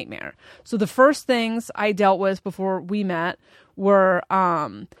living nightmare. So the first things I dealt with before we met were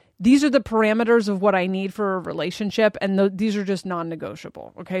these are the parameters of what I need for a relationship, and these are just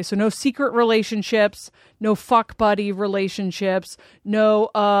non-negotiable, okay? So no secret relationships, no fuck buddy relationships,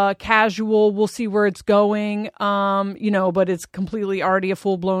 no casual, we'll see where it's going, but it's completely already a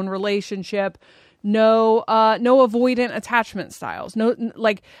full-blown relationship. No avoidant attachment styles.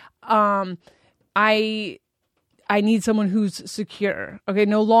 I need someone who's secure. Okay,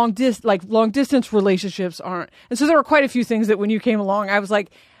 no long distance relationships aren't. And so there were quite a few things that when you came along, I was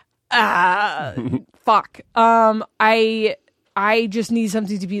like, fuck. I just need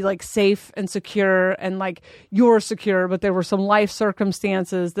something to be like safe and secure, and like you're secure, but there were some life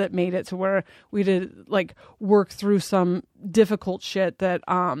circumstances that made it to where we did like work through some difficult shit that,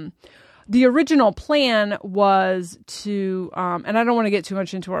 the original plan was to, and I don't want to get too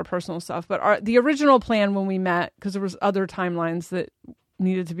much into our personal stuff, but the original plan when we met, because there was other timelines that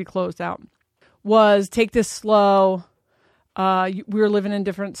needed to be closed out, was take this slow. We were living in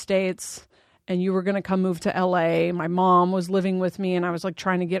different states, and you were going to come move to LA. My mom was living with me, and I was like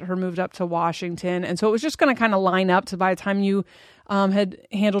trying to get her moved up to Washington. And so it was just going to kind of line up to by the time you had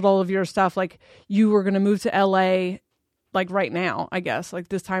handled all of your stuff, like you were going to move to LA, like right now, I guess, like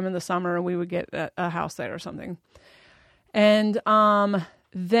this time in the summer, and we would get a house there or something. And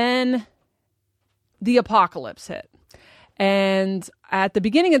then the apocalypse hit. And at the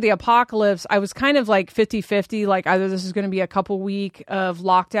beginning of the apocalypse, I was kind of like 50-50, like either this is going to be a couple week of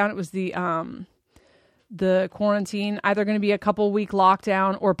lockdown. It was the quarantine, either going to be a couple week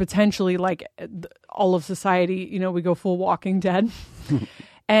lockdown or potentially like all of society, we go full Walking Dead.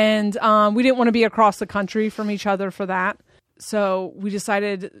 And we didn't want to be across the country from each other for that. So we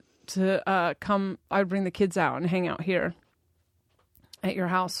decided to I'd bring the kids out and hang out here at your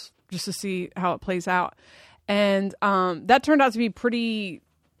house just to see how it plays out. And that turned out to be pretty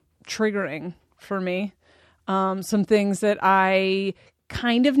triggering for me. Some things that I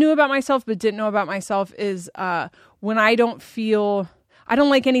kind of knew about myself but didn't know about myself is when I don't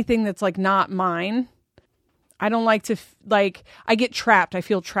like anything that's like not mine. I don't like to, I get trapped. I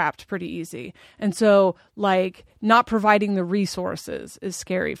feel trapped pretty easy. And so, not providing the resources is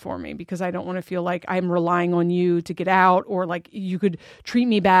scary for me because I don't want to feel like I'm relying on you to get out, or like you could treat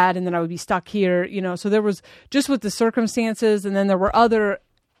me bad and then I would be stuck here, So there was just with the circumstances, and then there were other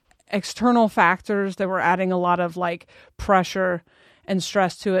external factors that were adding a lot of pressure and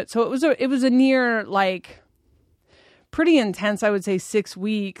stress to it. So it was a near pretty intense, I would say, 6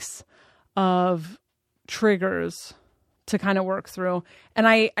 weeks of triggers to kind of work through. And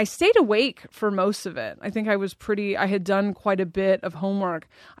I stayed awake for most of it. I think I had done quite a bit of homework.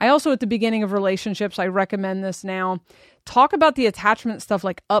 I also, at the beginning of relationships, I recommend this now, talk about the attachment stuff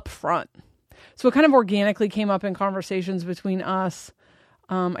like up front. So it kind of organically came up in conversations between us.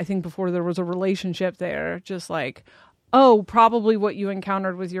 I think before there was a relationship there, just like, oh, probably what you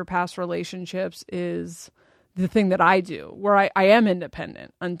encountered with your past relationships is the thing that I do, where I am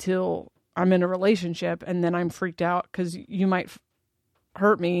independent until I'm in a relationship, and then I'm freaked out because you might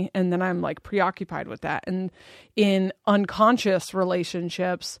hurt me, and then I'm like preoccupied with that. And in unconscious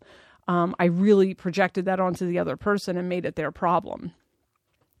relationships, I really projected that onto the other person and made it their problem.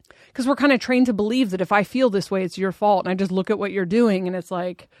 Because we're kind of trained to believe that if I feel this way, it's your fault. And I just look at what you're doing, and it's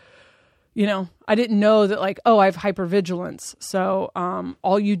like, you know, I didn't know that, like, oh, I have hypervigilance. So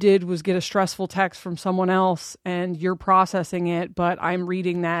all you did was get a stressful text from someone else and you're processing it, but I'm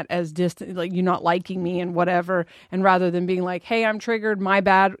reading that as distant, like you not liking me and whatever. And rather than being like, hey, I'm triggered, my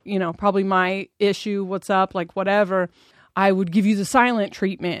bad, you know, probably my issue, what's up, like whatever, I would give you the silent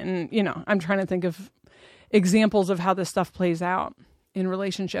treatment. And, you know, I'm trying to think of examples of how this stuff plays out in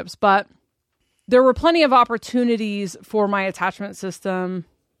relationships. But there were plenty of opportunities for my attachment system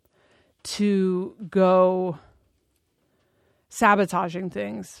to go sabotaging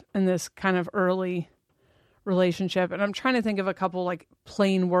things in this kind of early relationship. And I'm trying to think of a couple like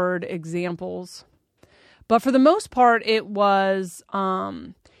plain word examples. But for the most part, it was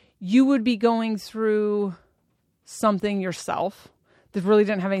you would be going through something yourself that really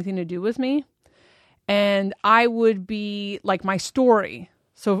didn't have anything to do with me. And I would be like my story.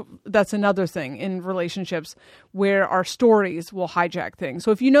 So that's another thing in relationships where our stories will hijack things. So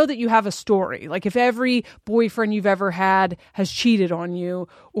if you know that you have a story, like if every boyfriend you've ever had has cheated on you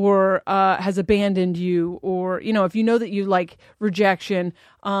or has abandoned you, or, you know, if you know that you like rejection,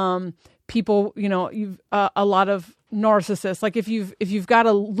 people, you know, you've a lot of narcissists, like if you've got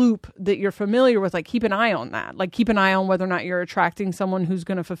a loop that you're familiar with, like keep an eye on that, like keep an eye on whether or not you're attracting someone who's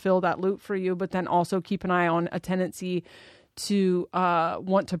going to fulfill that loop for you, but then also keep an eye on a tendency to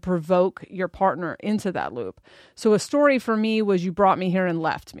want to provoke your partner into that loop. So a story for me was you brought me here and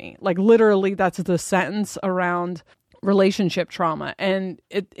left me. Like literally that's the sentence around relationship trauma. And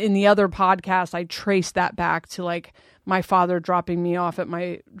in the other podcast, I traced that back to like my father dropping me off at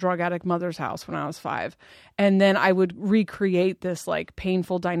my drug addict mother's house when I was 5. And then I would recreate this like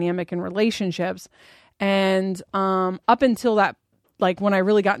painful dynamic in relationships. And up until that, like when I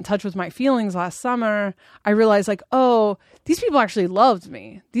really got in touch with my feelings last summer, I realized like, oh, these people actually loved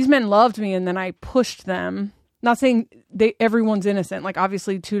me. These men loved me. And then I pushed them, not saying everyone's innocent, like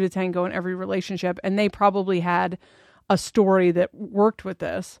obviously 2 to tango in every relationship. And they probably had a story that worked with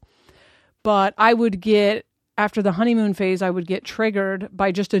this. But I would get, after the honeymoon phase, I would get triggered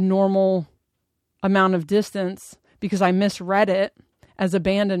by just a normal amount of distance because I misread it as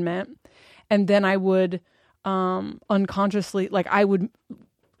abandonment. And then I would unconsciously, like I would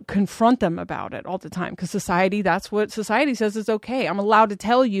confront them about it all the time because society, that's what society says is okay. I'm allowed to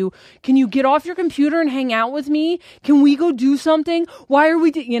tell you, can you get off your computer and hang out with me? Can we go do something? Why are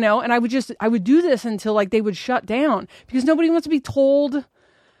we, you know, and I would do this until like they would shut down because nobody wants to be told,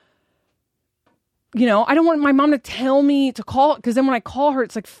 you know, I don't want my mom to tell me to call, because then when I call her,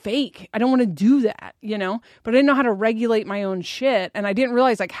 it's like fake. I don't want to do that, you know, but I didn't know how to regulate my own shit. And I didn't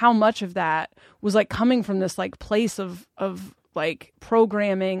realize like how much of that was like coming from this like place of like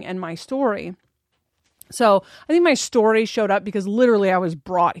programming and my story. So I think my story showed up because literally I was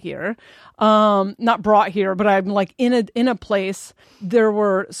brought here, not brought here, but I'm like in a place. There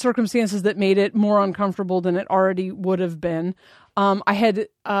were circumstances that made it more uncomfortable than it already would have been. I had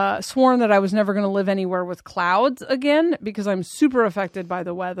sworn that I was never going to live anywhere with clouds again because I'm super affected by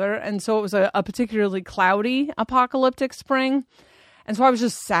the weather. And so it was a particularly cloudy apocalyptic spring. And so I was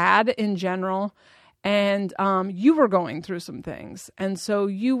just sad in general. And you were going through some things. And so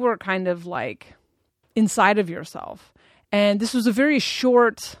you were kind of like inside of yourself. And this was a very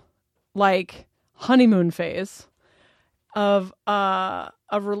short, like, honeymoon phase of a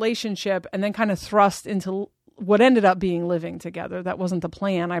relationship, and then kind of thrust into what ended up being living together. That wasn't the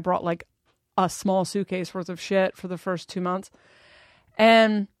plan. I brought like a small suitcase worth of shit for the first 2 months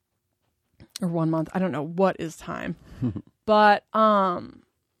or 1 month. I don't know what is time, but,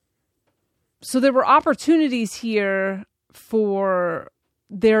 so there were opportunities here for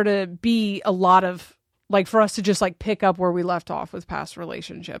there to be a lot of like, for us to just like pick up where we left off with past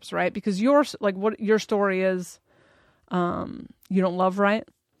relationships. Right. Because yours, like what your story is, you don't love, right?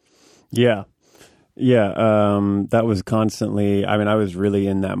 Yeah. Yeah, that was constantly, I mean, I was really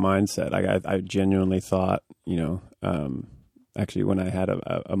in that mindset. I genuinely thought, you know, actually when I had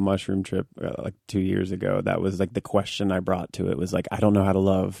a mushroom trip like 2 years ago, that was like the question I brought to it was like, I don't know how to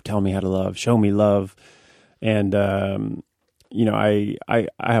love. Tell me how to love. Show me love. And, you know, I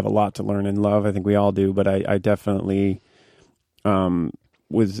have a lot to learn in love. I think we all do, but I definitely,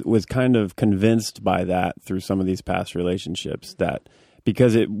 was kind of convinced by that through some of these past relationships that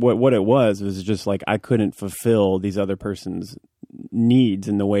because what it was just like I couldn't fulfill these other person's needs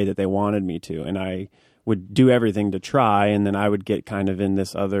in the way that they wanted me to. And I would do everything to try, and then I would get kind of in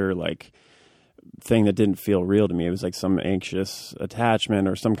this other like thing that didn't feel real to me. It was like some anxious attachment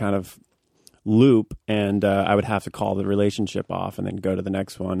or some kind of loop, and I would have to call the relationship off and then go to the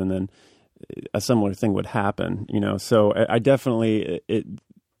next one, and then a similar thing would happen, you know. So I definitely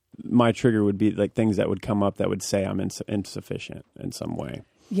my trigger would be like things that would come up that would say I'm insufficient in some way.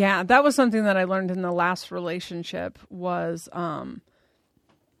 Yeah, that was something that I learned in the last relationship was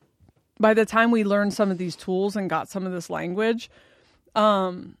by the time we learned some of these tools and got some of this language,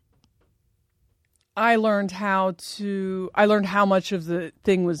 I learned how much of the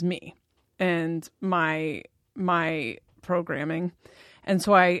thing was me and my programming. And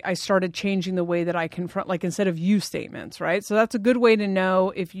so I started changing the way that I confront, like instead of you statements, right? So that's a good way to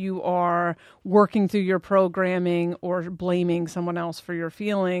know if you are working through your programming or blaming someone else for your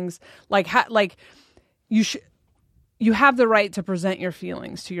feelings. You have the right to present your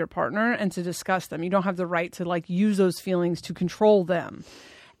feelings to your partner and to discuss them. You don't have the right to like use those feelings to control them.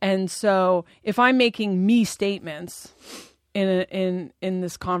 And so if I'm making me statements in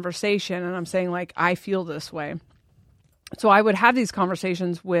this conversation and I'm saying like, I feel this way. So I would have these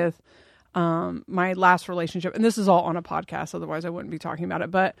conversations with my last relationship, and this is all on a podcast, otherwise I wouldn't be talking about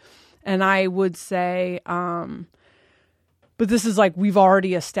it. And I would say, but this is like we've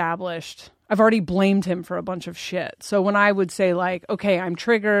already established, I've already blamed him for a bunch of shit. So when I would say like, okay, I'm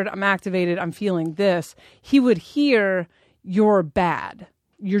triggered, I'm activated, I'm feeling this, he would hear, you're bad,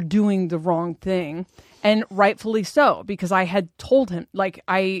 you're doing the wrong thing. And rightfully so, because I had told him, like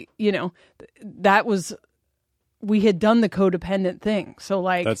we had done the codependent thing. So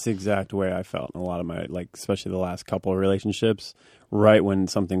like that's the exact way I felt in a lot of my, like, especially the last couple of relationships, right when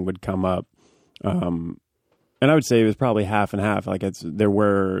something would come up. And I would say it was probably half and half. Like there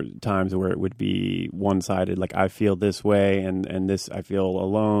were times where it would be one-sided. Like I feel this way and this, I feel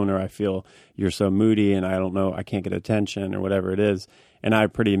alone, or I feel you're so moody and I don't know, I can't get attention or whatever it is. And I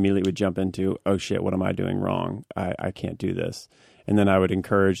pretty immediately would jump into, oh shit, what am I doing wrong? I can't do this. And then I would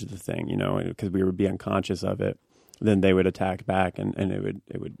encourage the thing, you know, because we would be unconscious of it. Then they would attack back and it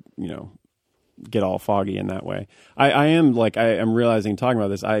would, you know, get all foggy in that way. I am realizing talking about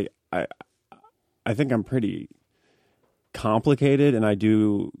this, I think I'm pretty complicated, and I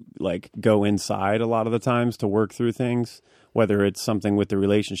do like go inside a lot of the times to work through things, whether it's something with the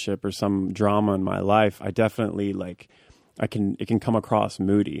relationship or some drama in my life. I definitely it can come across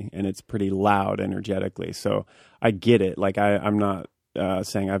moody, and it's pretty loud energetically. So I get it. Like I'm not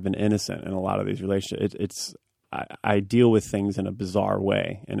saying I've been innocent in a lot of these relationships. I deal with things in a bizarre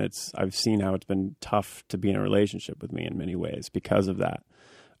way, and I've seen how it's been tough to be in a relationship with me in many ways because of that.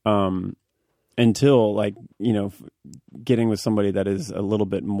 Until like, you know, getting with somebody that is a little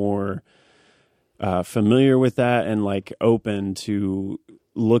bit more familiar with that and like open to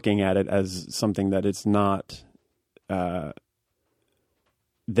looking at it as something that it's not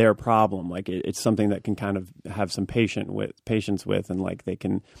their problem. Like it's something that can kind of have some patience with, and like they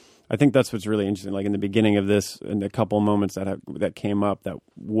can. I think that's what's really interesting. Like in the beginning of this, in a couple moments that came up that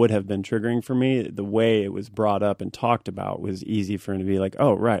would have been triggering for me, the way it was brought up and talked about was easy for him to be like,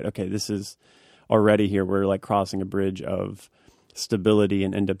 oh, right, okay, this is already here. We're like crossing a bridge of stability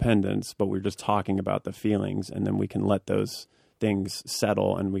and independence, but we're just talking about the feelings, and then we can let those things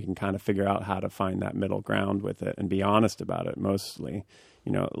settle, and we can kind of figure out how to find that middle ground with it and be honest about it mostly.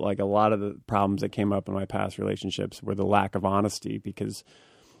 You know, like a lot of the problems that came up in my past relationships were the lack of honesty, because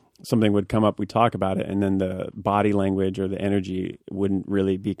something would come up, we talk about it, and then the body language or the energy wouldn't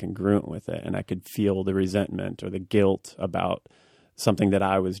really be congruent with it. And I could feel the resentment or the guilt about something that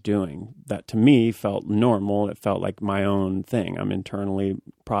I was doing that to me felt normal. It felt like my own thing. I'm internally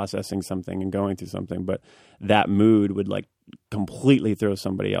processing something and going through something, but that mood would like completely throw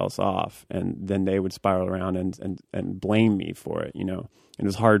somebody else off, and then they would spiral around and blame me for it, you know. And it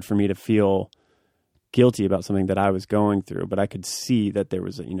was hard for me to feel guilty about something that I was going through, but I could see that there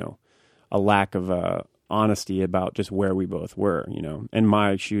was a lack of honesty about just where we both were, you know, and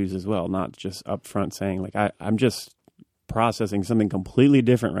my shoes as well, not just upfront saying like, I'm just processing something completely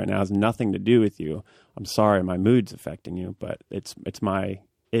different right now. It has nothing to do with you. I'm sorry, my mood's affecting you, but it's my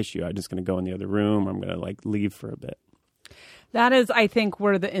issue. I'm just going to go in the other room. I'm going to like leave for a bit. That is, I think,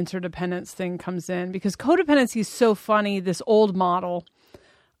 where the interdependence thing comes in, because codependency is so funny. This old model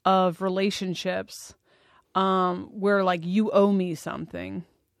of relationships, where like you owe me something.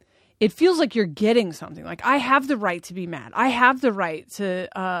 It feels like you're getting something. Like, I have the right to be mad. I have the right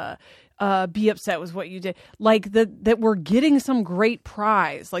to be upset with what you did. Like that we're getting some great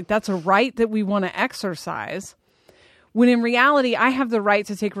prize. Like, that's a right that we want to exercise. When in reality, I have the right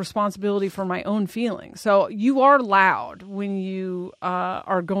to take responsibility for my own feelings. So you are loud when you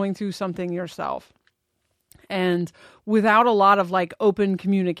are going through something yourself. And without a lot of like open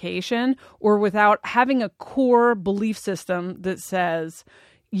communication, or without having a core belief system that says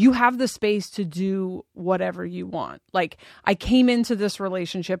you have the space to do whatever you want. Like, I came into this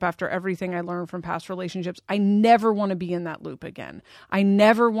relationship after everything I learned from past relationships. I never want to be in that loop again. I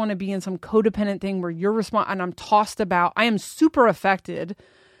never want to be in some codependent thing where you're and I'm tossed about. I am super affected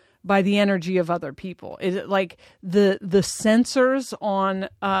by the energy of other people. It like the sensors on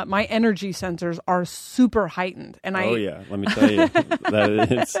my energy sensors are super heightened. And oh yeah, let me tell you,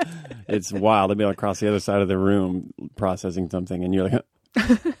 it's wild. I'll be across the other side of the room processing something, and you're like,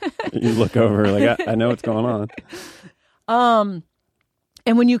 you look over like, I know what's going on.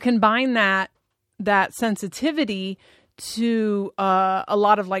 And when you combine that sensitivity to a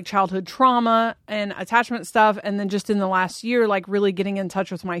lot of like childhood trauma and attachment stuff, and then just in the last year, like really getting in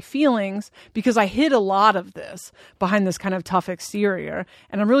touch with my feelings, because I hid a lot of this behind this kind of tough exterior,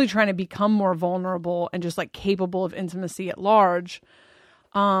 and I'm really trying to become more vulnerable and just like capable of intimacy at large.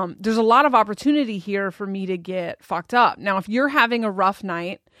 There's a lot of opportunity here for me to get fucked up. Now, if you're having a rough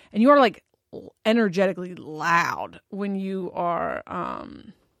night and you are like energetically loud when you are,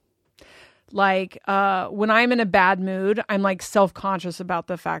 when I'm in a bad mood, I'm like self-conscious about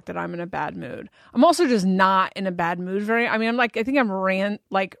the fact that I'm in a bad mood. I'm also just not in a bad mood I think I'm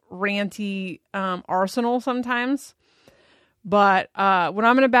ranty, Arsenal sometimes, but, when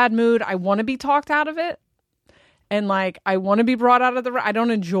I'm in a bad mood, I want to be talked out of it. And like, I want to be brought out of I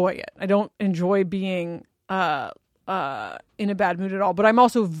don't enjoy it. I don't enjoy being in a bad mood at all. But I'm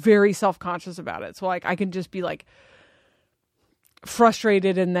also very self-conscious about it. So like, I can just be like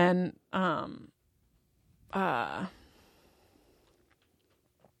frustrated, and then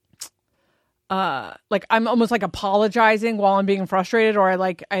like I'm almost like apologizing while I'm being frustrated, or I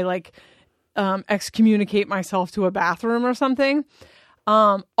excommunicate myself to a bathroom or something.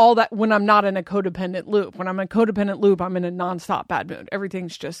 All that when I'm not in a codependent loop. When I'm in a codependent loop, I'm in a nonstop bad mood.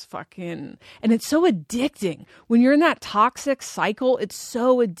 Everything's just fucking, and it's so addicting. When you're in that toxic cycle, it's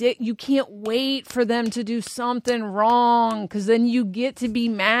so addicting. You can't wait for them to do something wrong, because then you get to be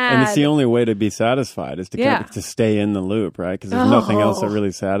mad. And it's the only way to be satisfied is to stay in the loop, right? Because there's nothing else that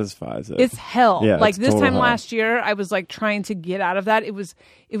really satisfies it. It's hell. Yeah, like this time hell. Last year, I was like trying to get out of that. It was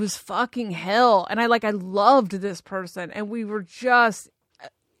fucking hell. And I loved this person, and we were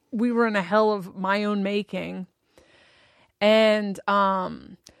in a hell of my own making. And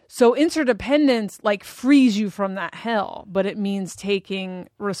so interdependence like frees you from that hell, but it means taking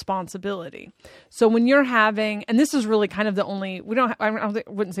responsibility. So when you're having, and this is really kind of the only, I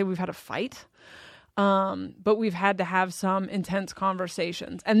wouldn't say we've had a fight, but we've had to have some intense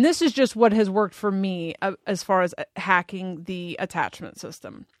conversations. And this is just what has worked for me as far as hacking the attachment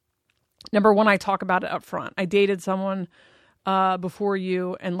system. Number one, I talk about it up front. I dated someone before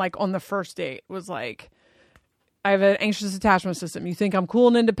you, and like on the first date was like, I have an anxious attachment system. You think I'm cool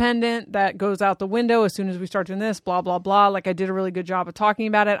and independent? That goes out the window as soon as we start doing this, blah, blah, blah. Like, I did a really good job of talking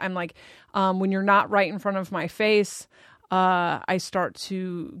about it. I'm like, when you're not right in front of my face, I start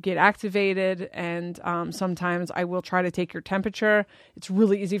to get activated, and sometimes I will try to take your temperature. It's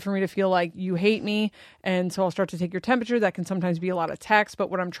really easy for me to feel like you hate me, and so I'll start to take your temperature. That can sometimes be a lot of text, but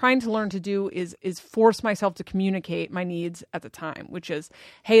what I'm trying to learn to do is force myself to communicate my needs at the time, which is,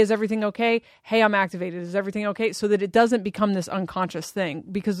 hey, is everything okay? Hey, I'm activated. Is everything okay? So that it doesn't become this unconscious thing,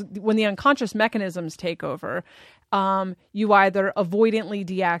 because when the unconscious mechanisms take over, you either avoidantly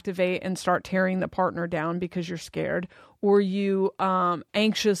deactivate and start tearing the partner down because you're scared, or you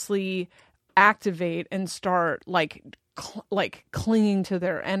anxiously activate and start like clinging to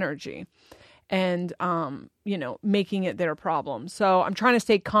their energy and making it their problem. So I'm trying to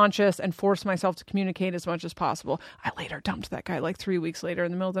stay conscious and force myself to communicate as much as possible. I later dumped that guy like 3 weeks later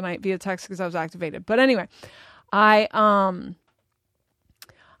in the middle of the night via text because I was activated. But anyway, I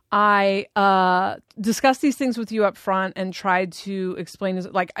discussed these things with you up front and tried to explain,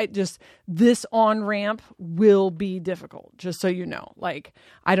 this on-ramp will be difficult, just so you know. Like,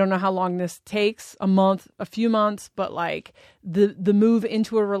 I don't know how long this takes, a month, a few months, but like the move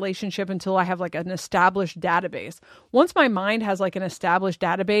into a relationship until I have like an established database. Once my mind has like an established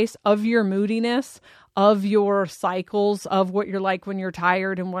database of your moodiness, of your cycles of what you're like when you're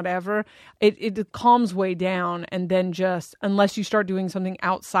tired and whatever, it calms way down. And then just, unless you start doing something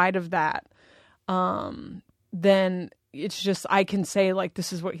outside of that, then it's just, I can say like,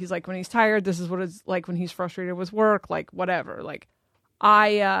 this is what he's like when he's tired. This is what it's like when he's frustrated with work, like whatever. Like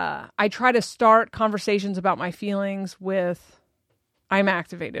I try to start conversations about my feelings with, I'm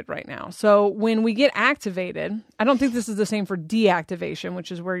activated right now. So when we get activated, I don't think this is the same for deactivation,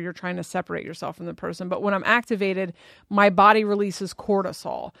 which is where you're trying to separate yourself from the person. But when I'm activated, my body releases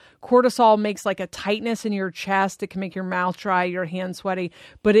cortisol. Cortisol makes like a tightness in your chest. It can make your mouth dry, your hands sweaty.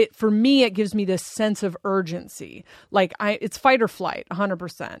 But for me, it gives me this sense of urgency. Like it's fight or flight,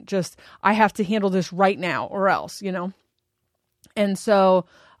 100%. Just, I have to handle this right now or else, you know? And so,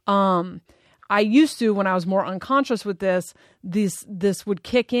 I used to, when I was more unconscious with this would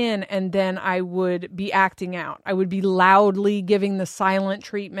kick in, and then I would be acting out. I would be loudly giving the silent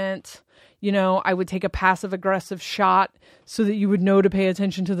treatment. You know, I would take a passive aggressive shot so that you would know to pay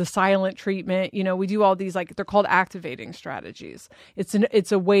attention to the silent treatment. You know, we do all these, like, they're called activating strategies.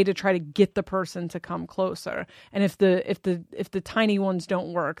 It's a way to try to get the person to come closer. And if the tiny ones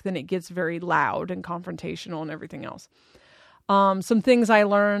don't work, then it gets very loud and confrontational and everything else. Some things I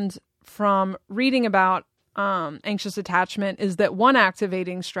learned from reading about anxious attachment is that one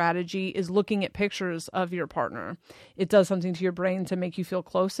activating strategy is looking at pictures of your partner. It does something to your brain to make you feel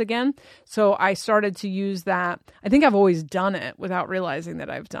close again. So I started to use that. I think I've always done it without realizing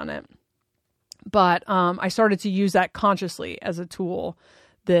that I've done it. But I started to use that consciously as a tool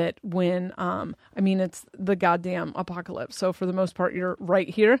that when, it's the goddamn apocalypse. So for the most part, you're right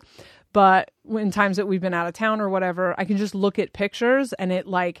here. But in times that we've been out of town or whatever, I can just look at pictures and it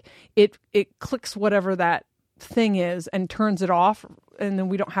clicks whatever that thing is and turns it off. And then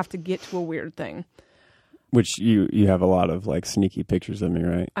we don't have to get to a weird thing. Which you have a lot of like sneaky pictures of me,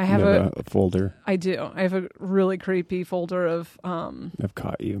 right? I have a folder. I do. I have a really creepy folder of, I've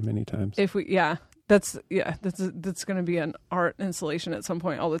caught you many times. That's going to be an art installation at some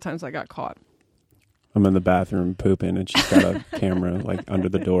point. All the times I got caught. I'm in the bathroom pooping, and she's got a camera like under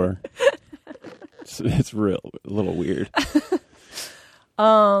the door. It's a little weird.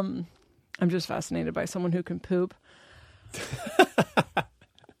 I'm just fascinated by someone who can poop.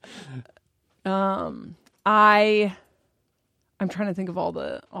 I'm trying to think of all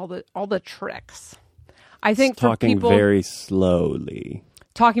the tricks. I think for people talking very slowly.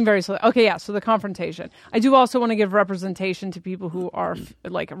 Okay, yeah. So the confrontation. I do also want to give representation to people who are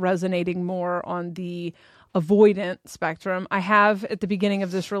like resonating more on the avoidant spectrum. I have at the beginning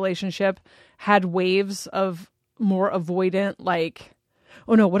of this relationship had waves of more avoidant, like,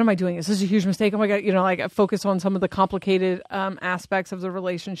 oh no, what am I doing? Is this a huge mistake? Oh my God, like I focus on some of the complicated aspects of the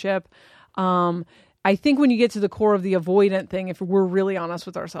relationship. I think when you get to the core of the avoidant thing, if we're really honest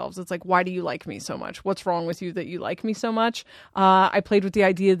with ourselves, it's like, why do you like me so much? What's wrong with you that you like me so much? I played with the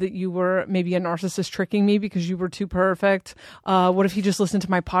idea that you were maybe a narcissist tricking me because you were too perfect. What if you just listened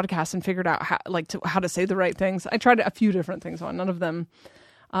to my podcast and figured out how to say the right things? I tried a few different things on. None of them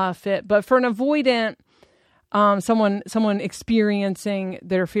fit. But for an avoidant, someone experiencing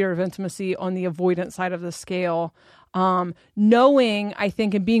their fear of intimacy on the avoidant side of the scale, knowing, I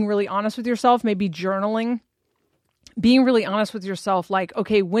think, and being really honest with yourself, maybe journaling, being really honest with yourself, like,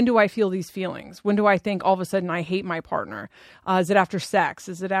 okay, when do I feel these feelings? When do I think all of a sudden I hate my partner? Is it after sex?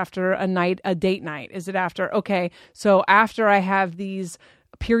 Is it after a date night? Is it after, okay, so after I have these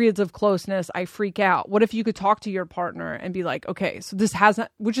periods of closeness, I freak out. What if you could talk to your partner and be like, okay, so this hasn't,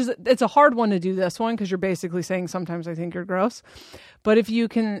 it's a hard one to do this one because you're basically saying, sometimes I think you're gross. But if you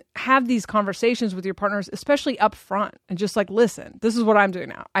can have these conversations with your partners, especially up front, and just like, listen, this is what I'm doing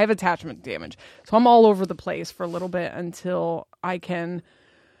now. I have attachment damage. So I'm all over the place for a little bit until I can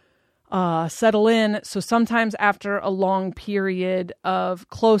settle in. So sometimes after a long period of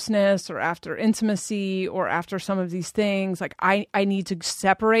closeness or after intimacy or after some of these things, like I need to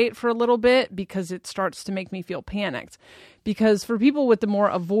separate for a little bit because it starts to make me feel panicked. Because for people with the more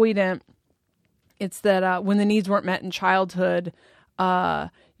avoidant, it's that when the needs weren't met in childhood,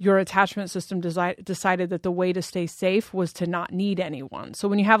 your attachment system decided that the way to stay safe was to not need anyone. So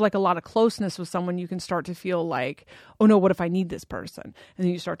when you have like a lot of closeness with someone, you can start to feel like, oh no, what if I need this person? And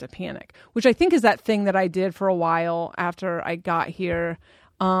then you start to panic, which I think is that thing that I did for a while after I got here.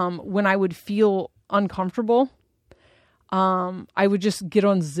 When I would feel uncomfortable, I would just get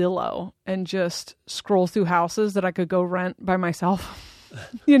on Zillow and just scroll through houses that I could go rent by myself,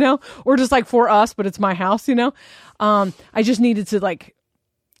 or just like for us, but it's my house, I just needed to like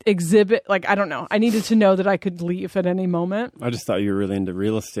exhibit, like, I don't know. I needed to know that I could leave at any moment. I just thought you were really into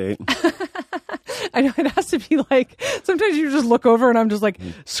real estate. I know it has to be like, sometimes you just look over and I'm just like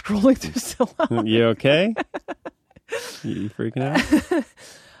scrolling through Zillow. You okay? You freaking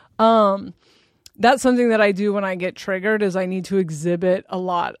out? That's something that I do when I get triggered is I need to exhibit a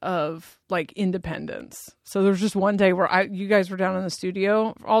lot of like independence. So there was just one day where you guys were down in the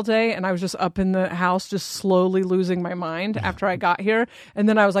studio all day and I was just up in the house, just slowly losing my mind after I got here. And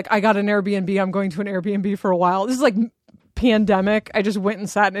then I was like, I got an Airbnb. I'm going to an Airbnb for a while. This is like pandemic. I just went and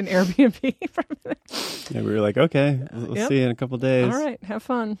sat in an Airbnb for a minute. Yeah, we were like, okay, we'll see you in a couple of days. All right. Have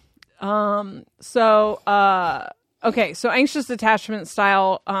fun. Okay, so anxious attachment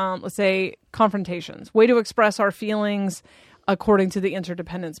style, let's say confrontations, way to express our feelings according to the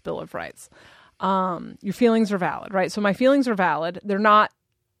Interdependence Bill of Rights. Your feelings are valid, right? So my feelings are valid.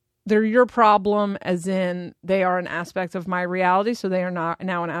 They're your problem, as in they are an aspect of my reality, so they are not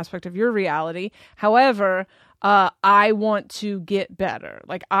now an aspect of your reality. However, I want to get better.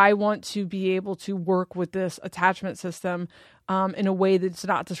 Like I want to be able to work with this attachment system in a way that's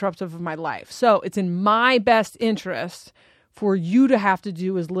not disruptive of my life. So it's in my best interest for you to have to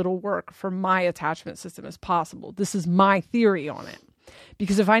do as little work for my attachment system as possible. This is my theory on it.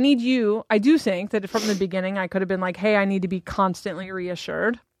 Because if I need you, I do think that from the beginning I could have been like, hey, I need to be constantly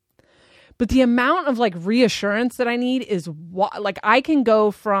reassured. But the amount of like reassurance that I need is like I can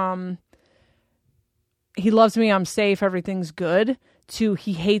go from he loves me, I'm safe, everything's good, to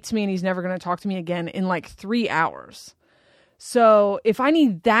he hates me and he's never going to talk to me again in like 3 hours. So if I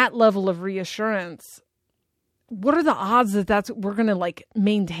need that level of reassurance, what are the odds that we're going to like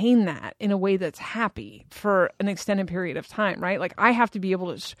maintain that in a way that's happy for an extended period of time, right? Like I have to be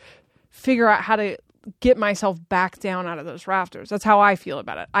able to figure out how to get myself back down out of those rafters. That's how I feel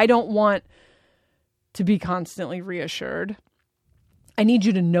about it. I don't want to be constantly reassured. I need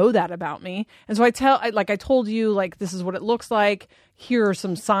you to know that about me. And so I told you, like, this is what it looks like. Here are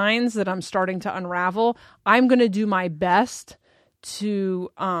some signs that I'm starting to unravel. I'm going to do my best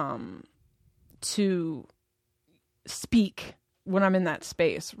to speak when I'm in that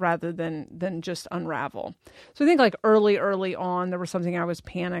space rather than just unravel. So I think like early on, there was something I was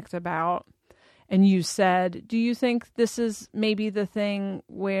panicked about. And you said, do you think this is maybe the thing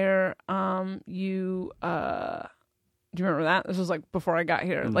where do you remember that? This was like before I got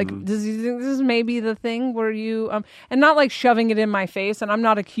here. Mm-hmm. Like, does you think this is maybe the thing where you, and not like shoving it in my face, and I'm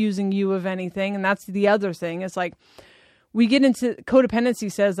not accusing you of anything. And that's the other thing. It's like, we get into,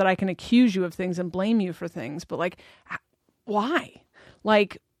 codependency says that I can accuse you of things and blame you for things, but like, why?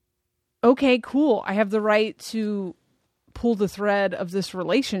 Like, okay, cool. I have the right to pull the thread of this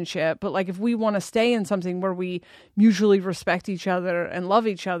relationship, but like if we want to stay in something where we mutually respect each other and love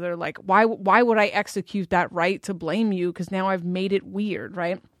each other, like why would I execute that right to blame you because now I've made it weird,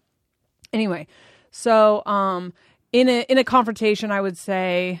 right? Anyway, so in a confrontation, I would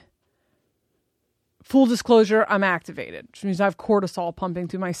say, full disclosure, I'm activated, which means I have cortisol pumping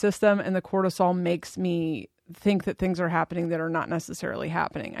through my system, and the cortisol makes me think that things are happening that are not necessarily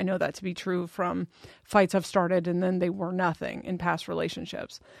happening. I know that to be true from fights I've started and then they were nothing in past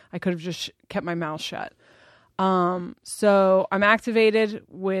relationships. I could have just kept my mouth shut. So I'm activated,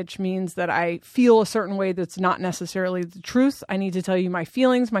 which means that I feel a certain way that's not necessarily the truth. I need to tell you my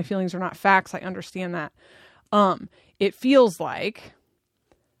feelings. My feelings are not facts. I understand that. It feels like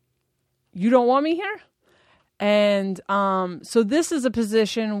you don't want me here. And so this is a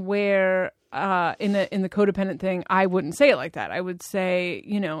position where in the codependent thing, I wouldn't say it like that. I would say,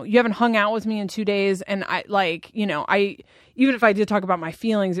 you haven't hung out with me in 2 days, and I even if I did talk about my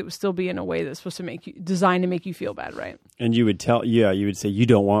feelings, it would still be in a way that's supposed to designed to make you feel bad, right? And you would you would say, you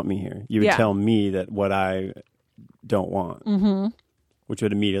don't want me here. You would tell me that what I don't want, which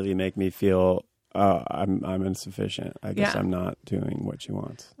would immediately make me feel, I'm insufficient. I guess I'm not doing what she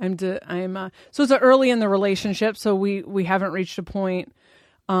wants. So it's early in the relationship, so we haven't reached a point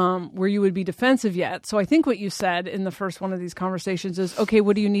where you would be defensive yet. So I think what you said in the first one of these conversations is, okay,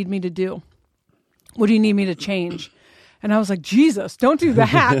 what do you need me to do? What do you need me to change? And I was like, Jesus, don't do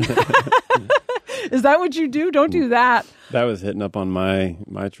that. Is that what you do? Don't do that. That was hitting up on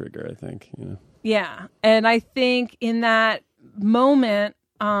my trigger, I think. Yeah. And I think in that moment,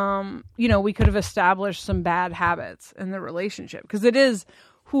 we could have established some bad habits in the relationship, because it is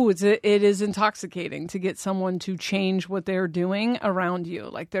intoxicating to get someone to change what they're doing around you.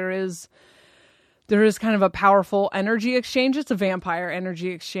 Like there is kind of a powerful energy exchange. It's a vampire energy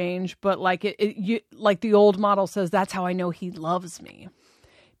exchange, but like like the old model says, that's how I know he loves me,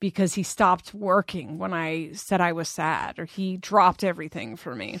 because he stopped working when I said I was sad, or he dropped everything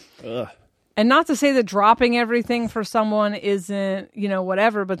for me. Ugh. And not to say that dropping everything for someone isn't,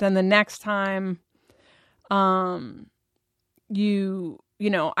 whatever, but then the next time, you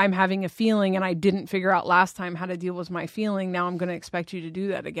I'm having a feeling and I didn't figure out last time how to deal with my feeling. Now I'm going to expect you to do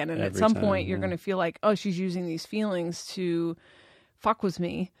that again. And at some point you're going to feel like, oh, she's using these feelings to fuck with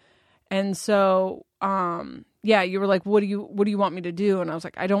me. And so, you were like, what do you want me to do? And I was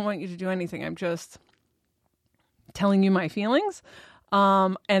like, I don't want you to do anything. I'm just telling you my feelings.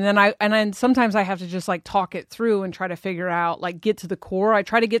 And then sometimes I have to just like talk it through and try to figure out, like, get to the core. I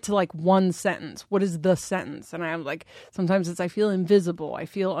try to get to like one sentence. What is the sentence? And I'm like, sometimes it's, I feel invisible. I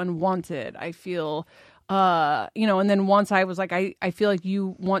feel unwanted. I feel, and then once I was like, I feel like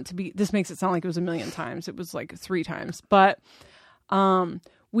you want to be, this makes it sound like it was 1,000,000 times. It was like 3 times, but,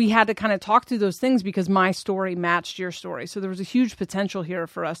 we had to kind of talk through those things because my story matched your story. So there was a huge potential here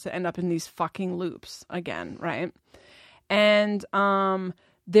for us to end up in these fucking loops again. Right. And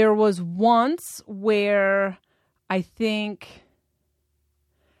there was once where I think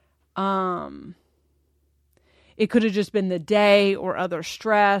it could have just been the day or other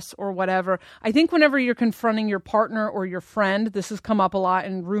stress or whatever. I think whenever you're confronting your partner or your friend, this has come up a lot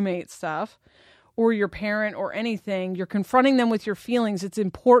in roommate stuff, or your parent or anything, you're confronting them with your feelings. It's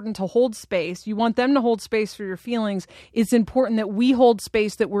important to hold space. You want them to hold space for your feelings. It's important that we hold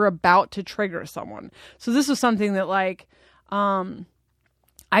space that we're about to trigger someone. So this is something that like, I've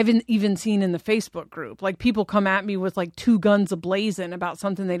even seen in the Facebook group, like people come at me with like 2 guns ablazing about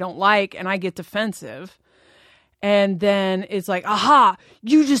something they don't like, and I get defensive. And then it's like, aha,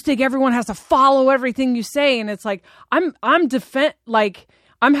 you just think everyone has to follow everything you say. And it's like,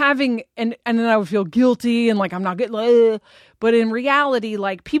 I'm having, and then I would feel guilty and like, I'm not good. But in reality,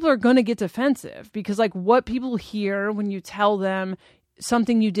 like people are going to get defensive because like what people hear when you tell them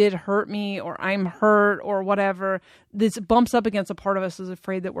something you did hurt me or I'm hurt or whatever, this bumps up against a part of us is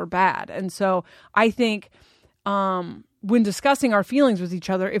afraid that we're bad. And so I think when discussing our feelings with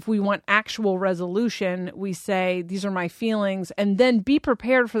each other, if we want actual resolution, we say, these are my feelings, and then be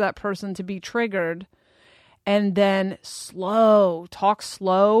prepared for that person to be triggered. And then talk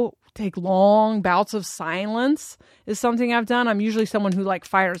slow, take long bouts of silence is something I've done. I'm usually someone who like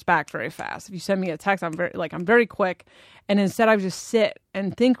fires back very fast. If you send me a text, I'm very quick. And instead I just sit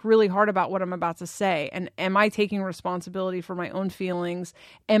and think really hard about what I'm about to say. And am I taking responsibility for my own feelings?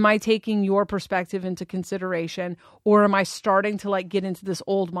 Am I taking your perspective into consideration? Or am I starting to like get into this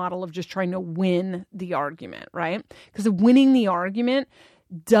old model of just trying to win the argument, right? Because winning the argument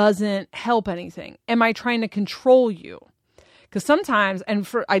doesn't help anything. Am I trying to control you? Because sometimes,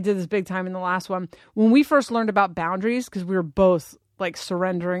 I did this big time in the last one, when we first learned about boundaries, because we were both like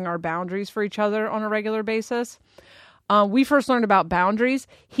surrendering our boundaries for each other on a regular basis. We first learned about boundaries.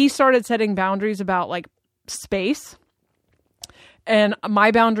 He started setting boundaries about like space. And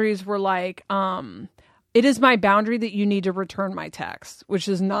my boundaries were like, it is my boundary that you need to return my text, which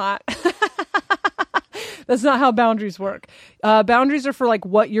is not... That's not how boundaries work. Boundaries are for like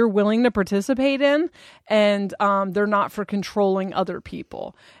what you're willing to participate in, and they're not for controlling other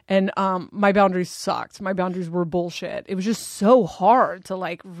people. And my boundaries sucked. My boundaries were bullshit. It was just so hard to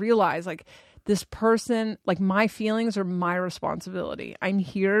like realize like this person, like my feelings are my responsibility. I'm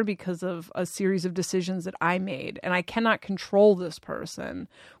here because of a series of decisions that I made, and I cannot control this person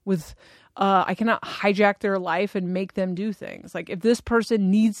with... I cannot hijack their life and make them do things. Like if this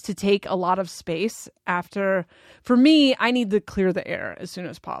person needs to take a lot of space for me, I need to clear the air as soon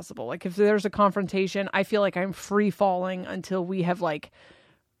as possible. Like if there's a confrontation, I feel like I'm free falling until we have like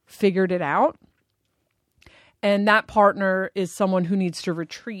figured it out. And that partner is someone who needs to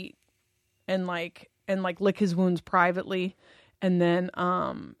retreat and lick his wounds privately and then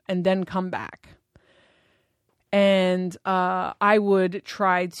come back. And I would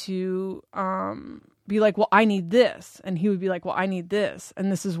try to be like, well, I need this. And he would be like, well, I need this.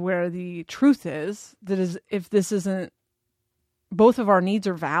 And this is where the truth is, that is, if this isn't, both of our needs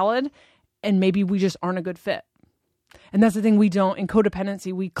are valid, and maybe we just aren't a good fit. And that's the thing we don't, in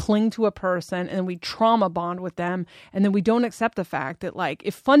codependency, we cling to a person and we trauma bond with them. And then we don't accept the fact that like,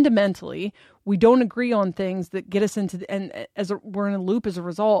 if fundamentally we don't agree on things that get us into, we're in a loop as a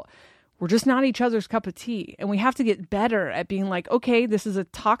result, we're just not each other's cup of tea. And we have to get better at being like, okay, this is a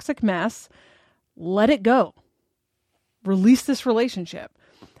toxic mess. Let it go. Release this relationship.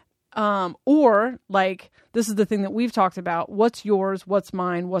 Or like, this is the thing that we've talked about. What's yours? What's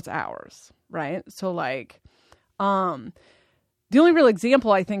mine? What's ours? Right? So like, the only real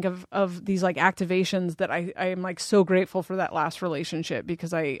example I think of these like activations that I am like so grateful for that last relationship,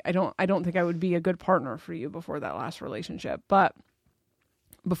 because I don't think I would be a good partner for you before that last relationship. But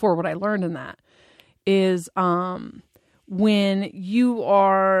before what I learned in that is, when you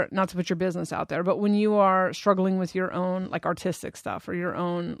are, not to put your business out there, but when you are struggling with your own like artistic stuff or your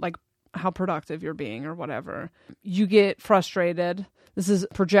own like how productive you're being or whatever. You get frustrated. This is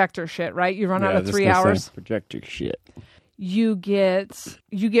projector shit, right? You run out of 3 hours. Projector shit. You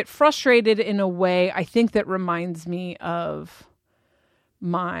get frustrated in a way, I think, that reminds me of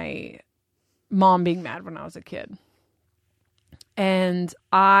my mom being mad when I was a kid. And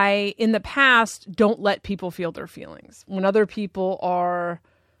I, in the past, don't let people feel their feelings. When other people are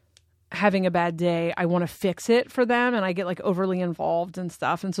having a bad day, I want to fix it for them, and I get like overly involved and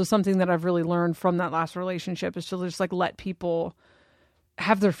stuff. And so something that I've really learned from that last relationship is to just like let people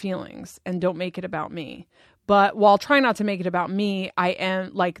have their feelings and don't make it about me. But while trying not to make it about me, I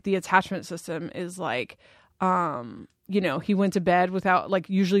am like, the attachment system is like, he went to bed without, like,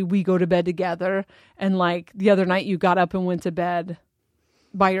 usually we go to bed together, and like the other night you got up and went to bed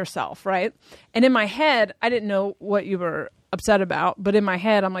by yourself, right? And in my head, I didn't know what you were upset about, but in my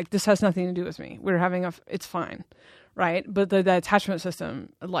head, I'm like, this has nothing to do with me. We're having it's fine, right? But the attachment system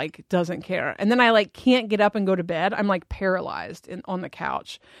like doesn't care. And then I like can't get up and go to bed. I'm like paralyzed on the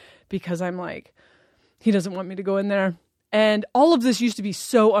couch because I'm like, he doesn't want me to go in there. And all of this used to be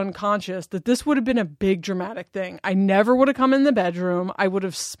so unconscious that this would have been a big dramatic thing. I never would have come in the bedroom. I would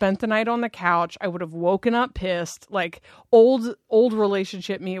have spent the night on the couch. I would have woken up pissed. Like old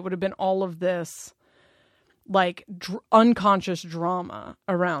relationship me, it would have been all of this like unconscious drama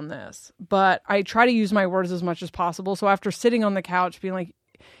around this. But I try to use my words as much as possible. So after sitting on the couch being like,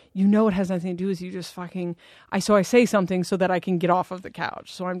 it has nothing to do with you, just fucking, I say something so that I can get off of the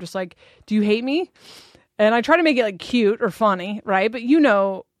couch. So I'm just like, do you hate me? And I try to make it like cute or funny, right? But you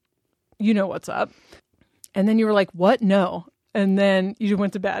know what's up. And then you were like, what? No. And then you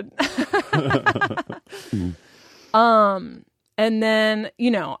went to bed. And then,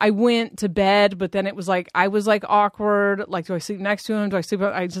 I went to bed, but then it was like, I was like awkward. Like, do I sleep next to him? Do I sleep?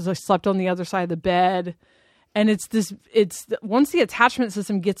 I just like, slept on the other side of the bed. And once the attachment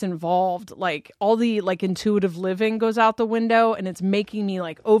system gets involved, like all the like intuitive living goes out the window, and it's making me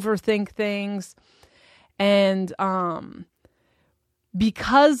like overthink things. And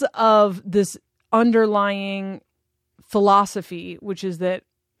because of this underlying philosophy, which is that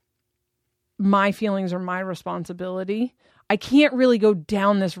my feelings are my responsibility, I can't really go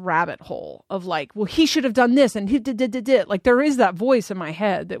down this rabbit hole of like, well, he should have done this and he did. Like there is that voice in my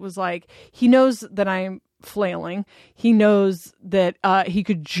head that was like, he knows that I'm flailing. He knows that he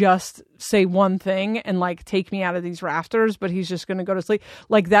could just say one thing and like take me out of these rafters, but he's just going to go to sleep.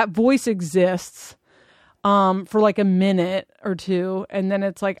 Like that voice exists for like a minute or two, and then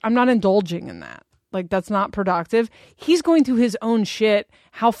it's like, I'm not indulging in that. Like, that's not productive. He's going through his own shit.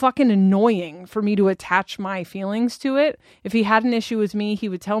 How fucking annoying for me to attach my feelings to it. If he had an issue with me, he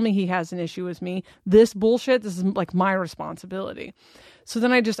would tell me he has an issue with me. This is like my responsibility. So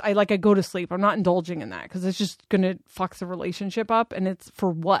then I go to sleep. I'm not indulging in that because it's just going to fuck the relationship up. And it's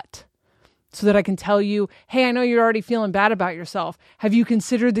for what? So that I can tell you, hey, I know you're already feeling bad about yourself. Have you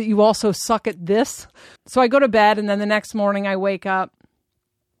considered that you also suck at this? So I go to bed, and then the next morning I wake up.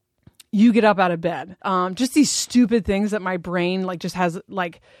 You get up out of bed. Just these stupid things that my brain like just has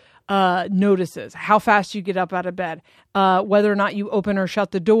like notices. How fast you get up out of bed. Whether or not you open or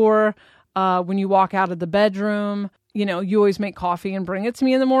shut the door. When you walk out of the bedroom. You always make coffee and bring it to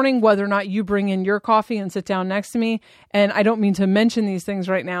me in the morning, whether or not you bring in your coffee and sit down next to me. And I don't mean to mention these things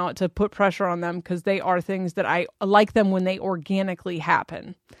right now to put pressure on them because they are things that I like them when they organically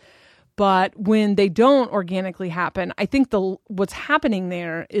happen. But when they don't organically happen, I think what's happening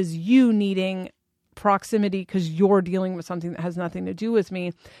there is you needing proximity because you're dealing with something that has nothing to do with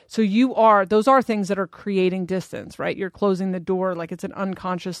me. So those are things that are creating distance, right? You're closing the door, like it's an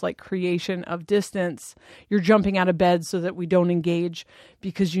unconscious like creation of distance. You're jumping out of bed so that we don't engage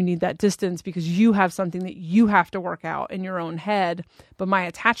because you need that distance because you have something that you have to work out in your own head. But my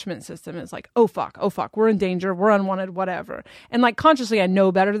attachment system is like, oh fuck, we're in danger, we're unwanted, whatever. And like consciously I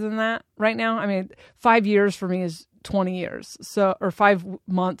know better than that right now. I mean, 5 years for me is 20 years. So, or 5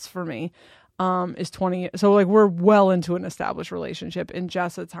 months for me is 20. So like we're well into an established relationship in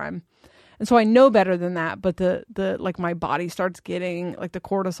just a time. And so I know better than that, but the like my body starts getting like the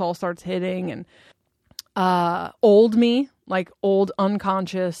cortisol starts hitting and old me, like old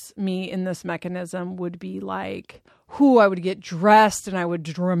unconscious me in this mechanism would be like, I would get dressed and I would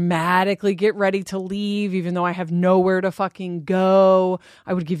dramatically get ready to leave, even though I have nowhere to fucking go.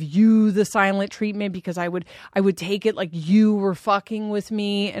 I would give you the silent treatment because I would take it like you were fucking with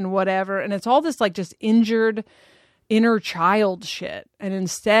me and whatever. And it's all this like just injured inner child shit. And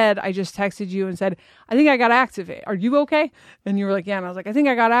instead, I just texted you and said, I think I got activated. Are you okay? And you were like, yeah. And I was like, I think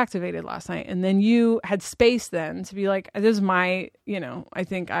I got activated last night. And then you had space then to be like, this is my, I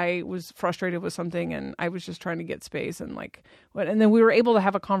think I was frustrated with something and I was just trying to get space and like, what? And then we were able to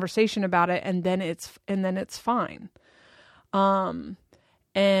have a conversation about it. And then it's fine. I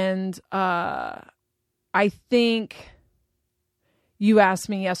think you asked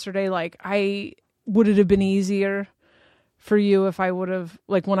me yesterday, like, would it have been easier for you if I would have,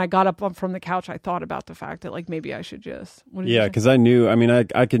 like, when I got up from the couch, I thought about the fact that, like, maybe I should just. Yeah, because I knew, I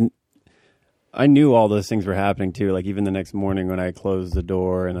knew all those things were happening too. Like, even the next morning when I closed the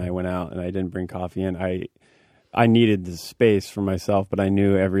door and I went out and I didn't bring coffee in, I needed the space for myself, but I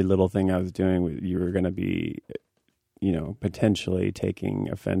knew every little thing I was doing, you were going to be, potentially taking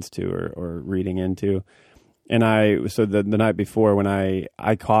offense to or reading into. And so the night before when I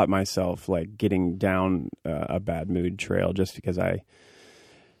caught myself like getting down a bad mood trail just because I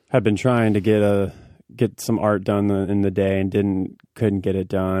had been trying to get some art done in the day and couldn't get it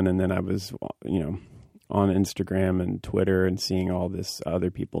done. And then I was, on Instagram and Twitter and seeing all this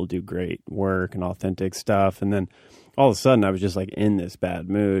other people do great work and authentic stuff. And then all of a sudden I was just like in this bad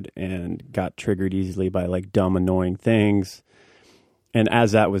mood and got triggered easily by like dumb, annoying things. And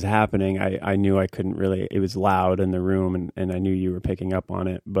as that was happening, I knew I couldn't really, it was loud in the room and I knew you were picking up on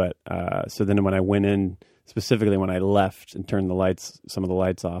it. But, so then when I went in, specifically when I left and turned some of the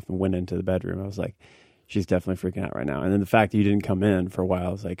lights off and went into the bedroom, I was like, she's definitely freaking out right now. And then the fact that you didn't come in for a while,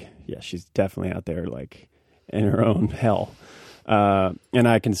 I was like, yeah, she's definitely out there like in her own hell. And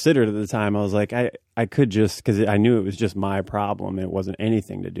I considered at the time, I was like, I could just, cause I knew it was just my problem. It wasn't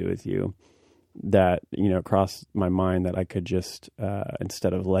anything to do with you. That, crossed my mind that I could just,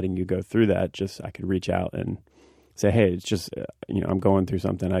 instead of letting you go through that, I could reach out and say, hey, it's just, I'm going through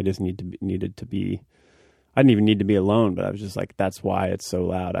something. I just needed to be, I didn't even need to be alone, but I was just like, that's why it's so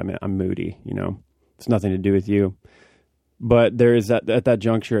loud. I mean, I'm moody, it's nothing to do with you. But there is at that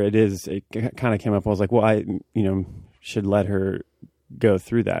juncture, it kind of came up. I was like, well, I, should let her go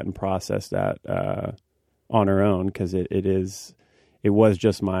through that and process that, on her own. Cause it was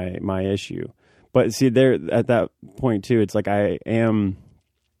just my issue. But see, there at that point too, it's like I am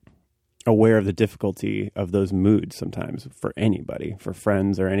aware of the difficulty of those moods sometimes for anybody, for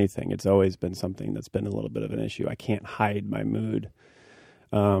friends or anything. It's always been something that's been a little bit of an issue. I can't hide my mood.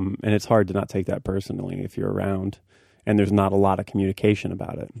 And it's hard to not take that personally if you're around and there's not a lot of communication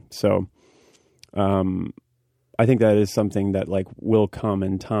about it. So I think that is something that like will come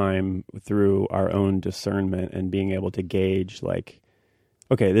in time through our own discernment and being able to gauge like,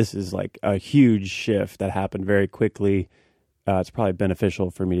 okay, this is like a huge shift that happened very quickly. It's probably beneficial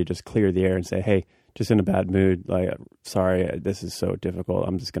for me to just clear the air and say, hey, just in a bad mood, like, sorry, this is so difficult.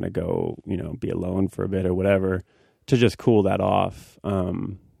 I'm just going to go, be alone for a bit or whatever to just cool that off.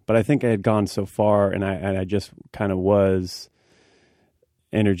 But I think I had gone so far and I just kind of was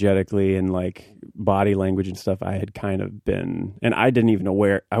energetically and like body language and stuff. I had kind of been, and I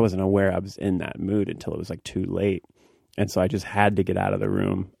wasn't aware I was in that mood until it was like too late. And so I just had to get out of the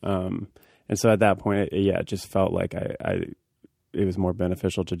room. And so at that point, it just felt like it was more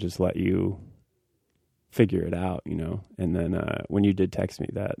beneficial to just let you figure it out, And then when you did text me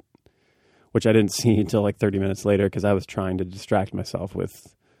that, which I didn't see until like 30 minutes later because I was trying to distract myself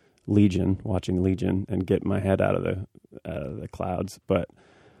with watching Legion and get my head out of the clouds. But,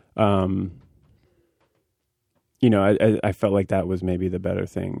 I felt like that was maybe the better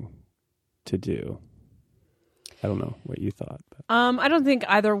thing to do. I don't know what you thought. But. I don't think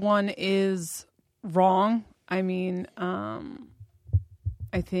either one is wrong. I mean,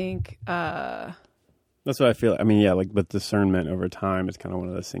 I think... That's what I feel. I mean, yeah, like with discernment over time, it's kind of one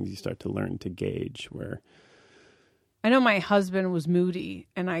of those things you start to learn to gauge where... I know my husband was moody,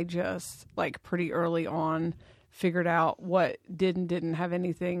 and I just, like, pretty early on figured out what did and didn't have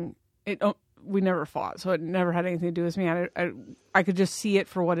anything... We never fought, so it never had anything to do with me. I could just see it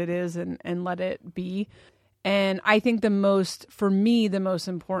for what it is and let it be. And I think the most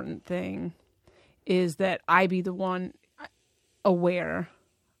important thing is that I be the one aware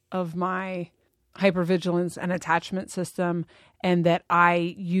of my hypervigilance and attachment system and that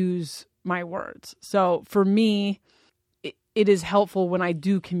I use my words. So for me, it is helpful when I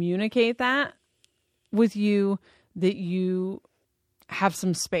do communicate that with you, that you have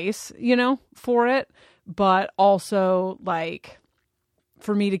some space, for it, but also like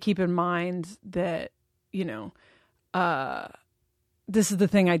for me to keep in mind that, this is the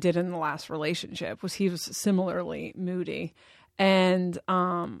thing I did in the last relationship was he was similarly moody. And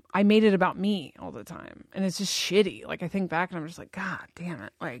I made it about me all the time. And it's just shitty. Like I think back and I'm just like, God damn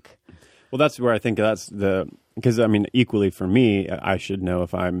it. Like, well, that's where I think that's Because, I mean, equally for me, I should know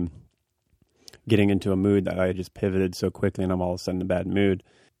if I'm getting into a mood that I just pivoted so quickly and I'm all of a sudden in a bad mood.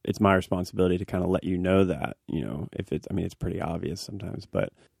 It's my responsibility to kind of let you know that, if it's, I mean, it's pretty obvious sometimes,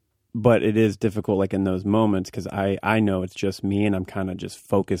 but it is difficult, like in those moments, because I know it's just me and I'm kind of just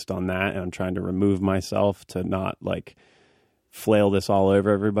focused on that, and I'm trying to remove myself to not like flail this all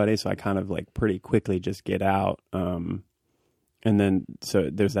over everybody. So I kind of like pretty quickly just get out. And then, so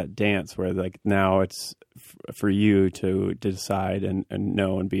there's that dance where like now it's for you to decide and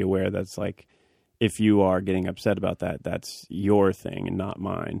know and be aware that's like, if you are getting upset about that, that's your thing and not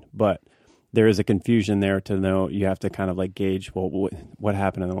mine. But there is a confusion there to know. You have to kind of like gauge, well, what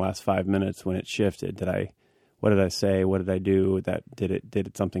happened in the last 5 minutes when it shifted? What did I say? What did I do? Did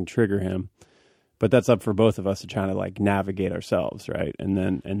it something trigger him? But that's up for both of us to try to like navigate ourselves, right? And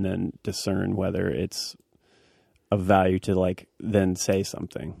then discern whether it's of value to like then say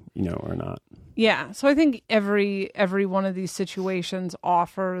something, or not. Yeah. So I think every one of these situations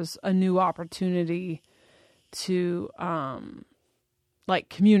offers a new opportunity to like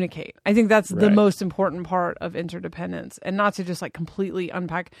communicate. I think that's the most important part of interdependence, and not to just like completely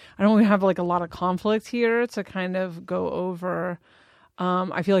unpack. I don't have like a lot of conflict here to kind of go over.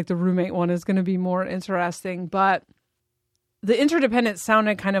 I feel like the roommate one is going to be more interesting, but the interdependence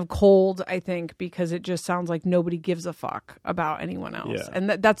sounded kind of cold, I think, because it just sounds like nobody gives a fuck about anyone else. Yeah. And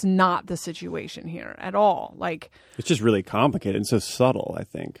that's not the situation here at all. Like, it's just really complicated and so subtle, I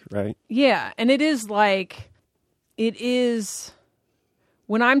think, right? Yeah. And it is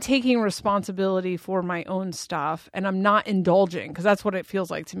when I'm taking responsibility for my own stuff and I'm not indulging, because that's what it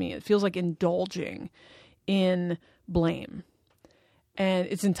feels like to me. It feels like indulging in blame. And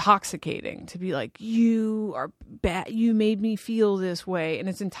it's intoxicating to be like, you are bad. You made me feel this way. And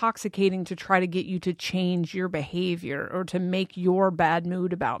it's intoxicating to try to get you to change your behavior or to make your bad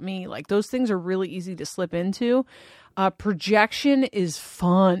mood about me. Like, those things are really easy to slip into. Projection is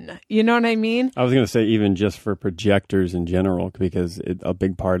fun. You know what I mean? I was going to say even just for projectors in general, because a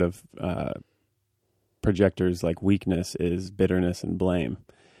big part of projectors' like weakness is bitterness and blame.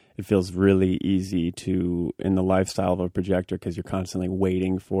 It feels really easy in the lifestyle of a projector, because you're constantly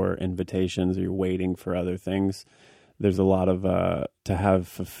waiting for invitations or you're waiting for other things. There's a lot of to have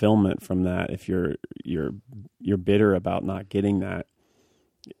fulfillment from that. If you're bitter about not getting that,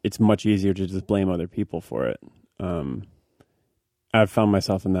 it's much easier to just blame other people for it. I've found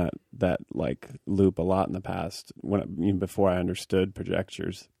myself in that like loop a lot in the past, before I understood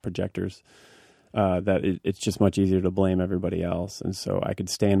projectors. That it's just much easier to blame everybody else. And so I could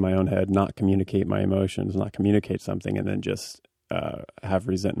stay in my own head, not communicate my emotions, not communicate something, and then just have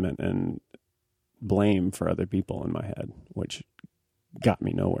resentment and blame for other people in my head, which got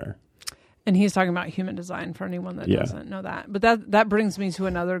me nowhere. And he's talking about human design for anyone that doesn't know that. But that brings me to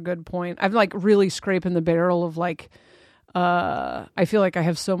another good point. I'm like really scraping the barrel of like, I feel like I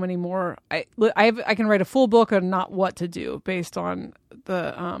have so many more. I can write a full book on not what to do based on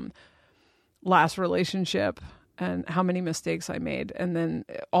the last relationship and how many mistakes I made. And then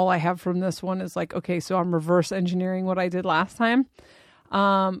all I have from this one is like, okay, so I'm reverse engineering what I did last time.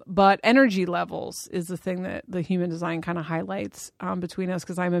 But energy levels is the thing that the human design kind of highlights between us,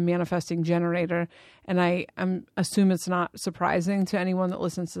 because I'm a manifesting generator, and I assume it's not surprising to anyone that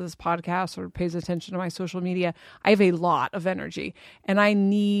listens to this podcast or pays attention to my social media. I have a lot of energy, and I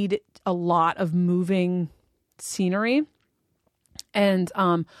need a lot of moving scenery. And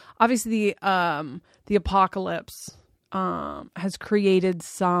obviously the apocalypse has created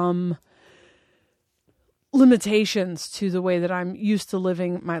some limitations to the way that I'm used to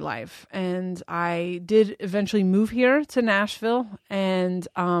living my life. And I did eventually move here to Nashville, and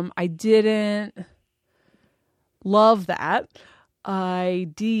I didn't love that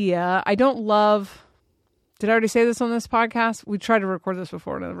idea. I don't love... Did I already say this on this podcast? We tried to record this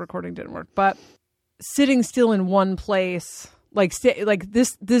before and the recording didn't work. But sitting still in one place... Like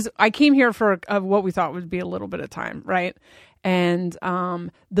this, I came here for what we thought would be a little bit of time, right? And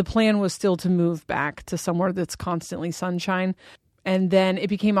the plan was still to move back to somewhere that's constantly sunshine. And then it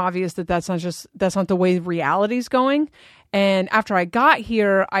became obvious that that's not the way reality's going. And after I got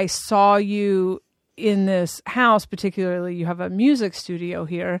here, I saw you in this house, particularly you have a music studio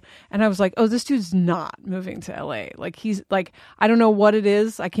here. And I was like, oh, this dude's not moving to LA. Like, he's like, I don't know what it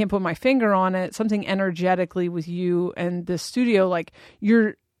is. I can't put my finger on it. Something energetically with you and this studio, like,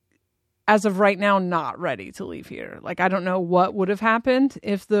 you're, as of right now, not ready to leave here. Like, I don't know what would have happened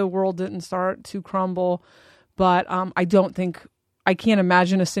if the world didn't start to crumble. But I can't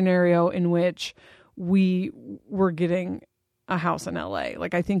imagine a scenario in which we were getting a house in LA.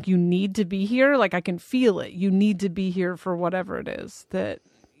 Like, I think you need to be here. Like, I can feel it. You need to be here for whatever it is that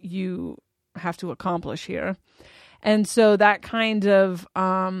you have to accomplish here. And so that kind of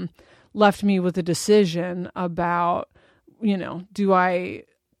left me with a decision about, you know,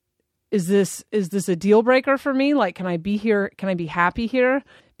 is this a deal breaker for me? Like, can I be here? Can I be happy here?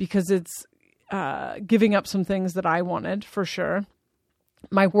 Because it's giving up some things that I wanted, for sure.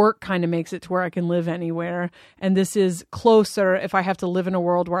 My work kind of makes it to where I can live anywhere. And this is closer. If I have to live in a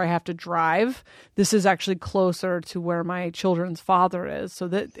world where I have to drive, this is actually closer to where my children's father is. So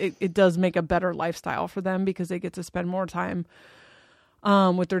that it does make a better lifestyle for them because they get to spend more time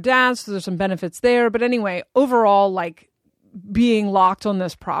with their dads. So there's some benefits there. But anyway, overall, like, being locked on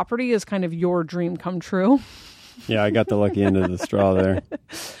this property is kind of your dream come true. Yeah, I got the lucky end of the straw there.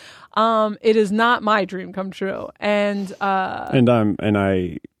 It is not my dream come true, and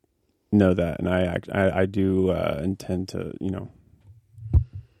I know that, and I do intend to, you know,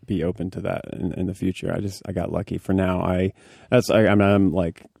 be open to that in the future. I got lucky for now. I'm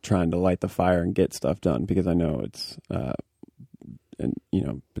like trying to light the fire and get stuff done because I know it's and you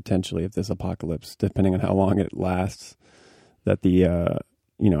know, potentially if this apocalypse, depending on how long it lasts, that the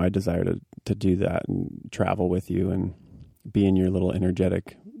you know, I desire to do that and travel with you and be in your little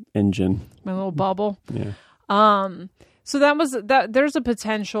energetic engine, my little bubble. Yeah. So there's a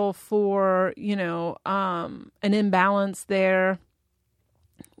potential for, you know, an imbalance there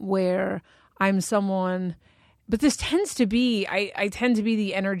where I'm someone, but this tends to be, I tend to be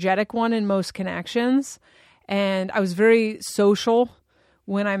the energetic one in most connections. And I was very social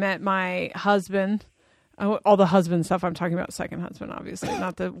when I met my husband. All the husband stuff I'm talking about, second husband, obviously,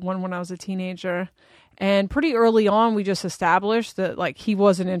 not the one when I was a teenager. And pretty early on, we just established that, like, he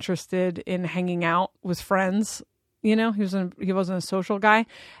wasn't interested in hanging out with friends. You know, he wasn't a social guy.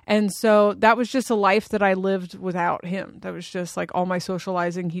 And so that was just a life that I lived without him. That was just like all my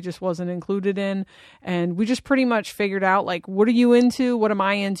socializing he just wasn't included in. And we just pretty much figured out, like, what are you into? What am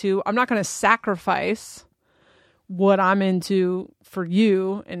I into? I'm not going to sacrifice what I'm into for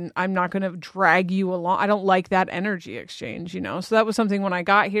you, and I'm not going to drag you along. I don't like that energy exchange, you know? So that was something when I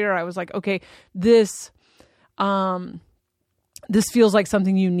got here, I was like, okay, this feels like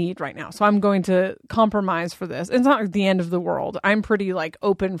something you need right now. So I'm going to compromise for this. It's not the end of the world. I'm pretty like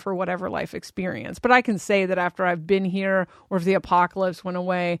open for whatever life experience, but I can say that after I've been here, or if the apocalypse went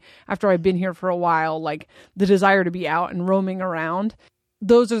away, after I've been here for a while, like the desire to be out and roaming around,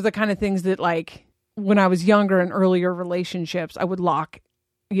 those are the kind of things that, like, when I was younger in earlier relationships, I would lock,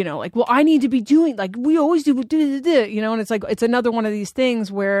 you know, like, well, I need to be doing, like, we always do, you know, and it's like, it's another one of these things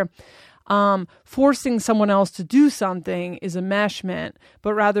where forcing someone else to do something is enmeshment,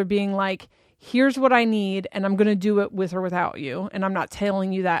 but rather being like, here's what I need, and I'm going to do it with or without you. And I'm not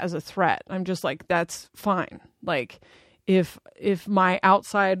telling you that as a threat. I'm just like, that's fine. Like, if my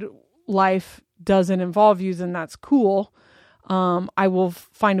outside life doesn't involve you, then that's cool. I will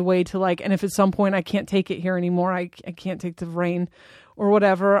find a way to, like, and if at some point I can't take it here anymore, I can't take the rain or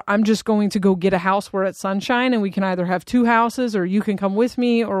whatever, I'm just going to go get a house where it's sunshine, and we can either have two houses or you can come with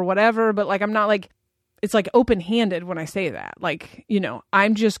me or whatever. But, like, I'm not like, it's like open-handed when I say that, like, you know,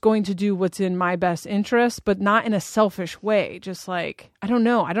 I'm just going to do what's in my best interest, but not in a selfish way. Just like, I don't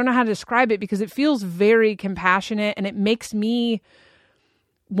know how to describe it, because it feels very compassionate, and it makes me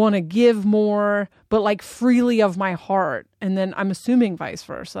want to give more, but like freely of my heart. And then I'm assuming vice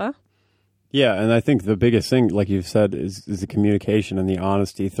versa. Yeah, and I think the biggest thing, like you've said, is the communication and the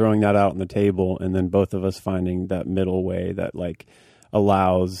honesty, throwing that out on the table, and then both of us finding that middle way that, like,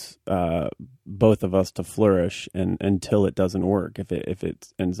 allows both of us to flourish, and until it doesn't work, if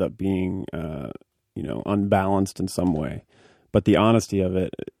it ends up being you know, unbalanced in some way. But the honesty of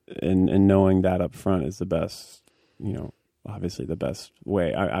it and knowing that up front is the best, you know, obviously the best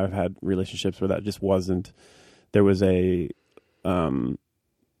way. I've had relationships where that just wasn't, there was a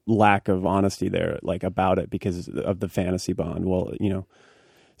lack of honesty there, like, about it, because of the fantasy bond. Well, you know,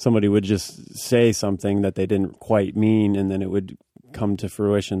 somebody would just say something that they didn't quite mean, and then it would come to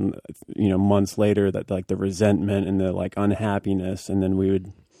fruition, you know, months later, that, like, the resentment and the, like, unhappiness, and then we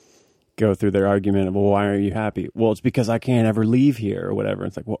would go through their argument of, well, why aren't you happy? Well, it's because I can't ever leave here or whatever.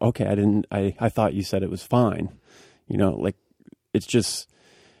 It's like, well, okay, I thought you said it was fine. You know, like,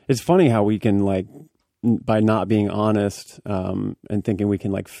 it's funny how we can, like, by not being honest and thinking we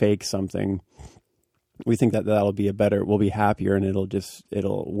can, like, fake something, we think that we'll be happier, and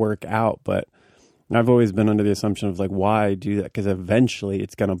it'll work out. But I've always been under the assumption of, like, why do that? Because eventually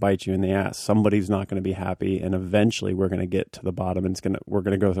it's going to bite you in the ass. Somebody's not going to be happy, and eventually we're going to get to the bottom, and we're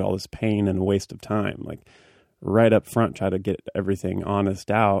going to go through all this pain and waste of time. Like, right up front, try to get everything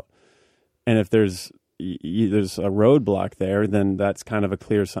honest out. And if there's a roadblock there, then that's kind of a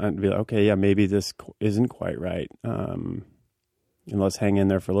clear sign to be like, okay, yeah, maybe this isn't quite right. and let's hang in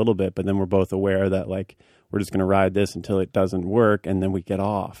there for a little bit. But then we're both aware that like, we're just going to ride this until it doesn't work. And then we get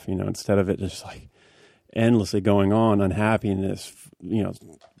off, you know, instead of it just like endlessly going on, unhappiness, you know,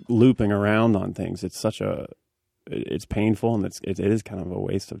 looping around on things. It's painful, and it is kind of a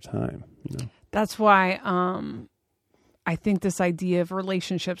waste of time, you know? That's why, I think this idea of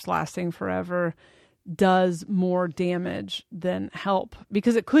relationships lasting forever does more damage than help,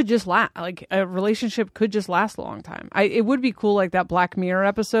 because it could just last, like a relationship could just last a long time. It would be cool, like that Black Mirror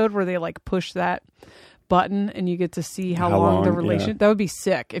episode where they like push that button and you get to see how long the relation. That would be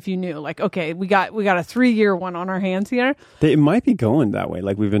sick if you knew, like, okay, we got a 3-year one on our hands here. It might be going that way.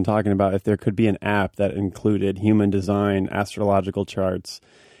 Like we've been talking about, if there could be an app that included human design, astrological charts,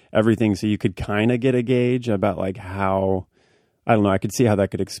 everything, so you could kind of get a gauge about like how, I don't know, I could see how that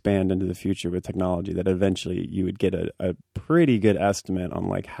could expand into the future with technology, that eventually you would get a pretty good estimate on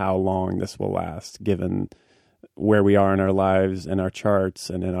like how long this will last, given where we are in our lives and our charts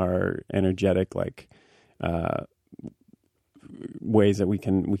and in our energetic like ways that we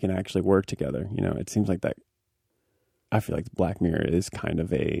can actually work together. You know, it seems like that. I feel like the Black Mirror is kind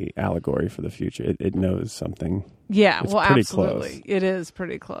of a allegory for the future. It knows something. Yeah, it's well, pretty absolutely, close. It is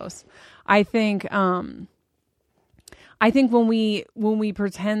pretty close. I think when we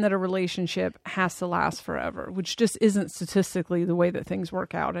pretend that a relationship has to last forever, which just isn't statistically the way that things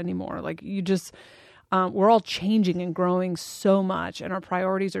work out anymore. Like you just. We're all changing and growing so much, and our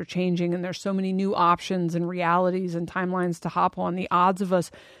priorities are changing, and there's so many new options and realities and timelines to hop on. The odds of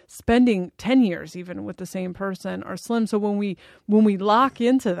us spending 10 years even with the same person are slim. So when we lock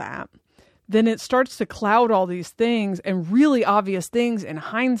into that, then it starts to cloud all these things and really obvious things in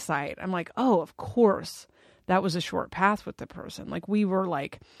hindsight. I'm like, oh, of course, that was a short path with the person. Like we were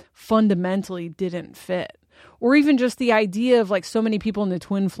like fundamentally didn't fit. Or even just the idea of like so many people in the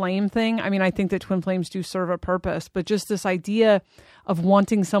twin flame thing. I mean, I think that twin flames do serve a purpose, but just this idea of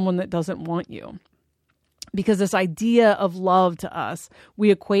wanting someone that doesn't want you. Because this idea of love to us, we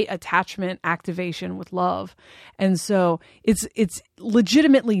equate attachment activation with love. And so it's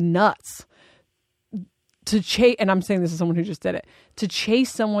legitimately nuts to chase, and I'm saying this as someone who just did it, to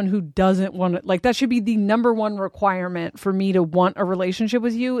chase someone who doesn't want it. Like that should be the number one requirement for me to want a relationship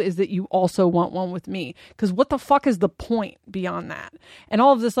with you, is that you also want one with me. Because what the fuck is the point beyond that? And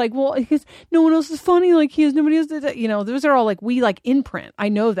all of this, like, well, because no one else is funny, like he has nobody else did that. You know, those are all like, we like imprint. I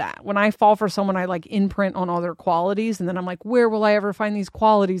know that when I fall for someone, I like imprint on all their qualities, and then I'm like, where will I ever find these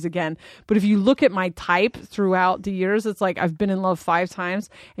qualities again? But if you look at my type throughout the years, it's like I've been in love 5 times,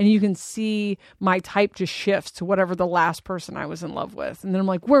 and you can see my type just shifts to whatever the last person I was in love with. And then I'm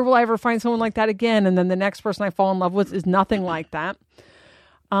like, where will I ever find someone like that again? And then the next person I fall in love with is nothing like that.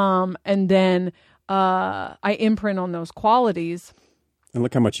 And then I imprint on those qualities. And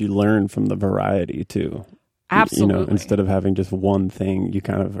look how much you learn from the variety too. Absolutely. You know, instead of having just one thing, you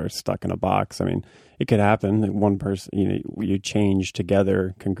kind of are stuck in a box. I mean, it could happen that one person, you know, you change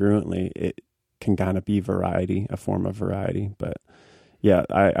together congruently. It can kind of be variety, a form of variety. But yeah,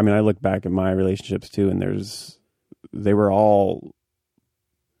 I mean, I look back at my relationships too, and they were all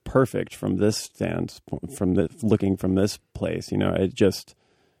perfect from this standpoint, looking from this place. You know,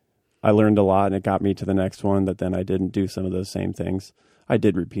 I learned a lot, and it got me to the next one, but then I didn't do some of those same things. I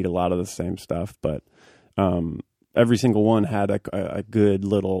did repeat a lot of the same stuff, but every single one had a good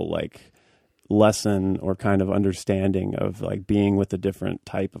little like lesson or kind of understanding of like being with a different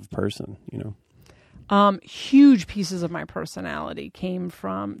type of person, you know. Huge pieces of my personality came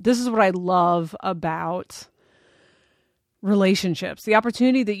from, this is what I love about relationships. The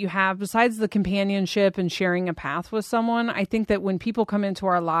opportunity that you have, besides the companionship and sharing a path with someone, I think that when people come into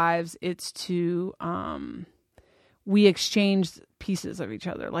our lives, it's to, we exchange pieces of each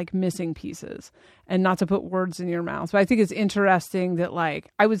other, like missing pieces, and not to put words in your mouth. But I think it's interesting that,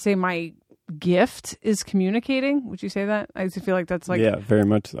 like, I would say my gift is communicating. Would you say that? I just feel like that's like, yeah, very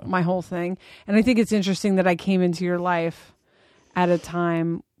much so, my whole thing. And I think it's interesting that I came into your life at a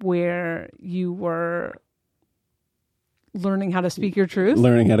time where you were learning how to speak your truth,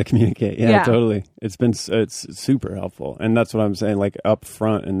 learning how to communicate. Yeah, totally. It's super helpful. And that's what I'm saying. Like up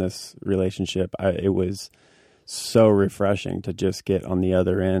front in this relationship, it was so refreshing to just get on the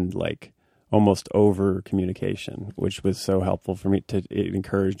other end, like almost over communication, which was so helpful for me. It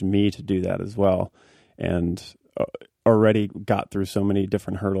encouraged me to do that as well. And already got through so many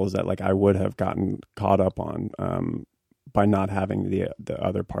different hurdles that like I would have gotten caught up on by not having the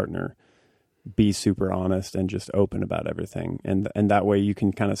other partner be super honest and just open about everything. And that way you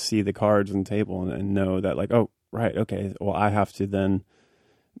can kind of see the cards on the table and know that like, oh, right, okay, well, I have to then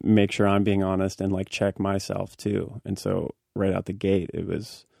make sure I'm being honest and like check myself too. And so right out the gate,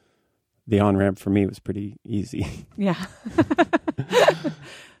 the on-ramp for me was pretty easy. Yeah.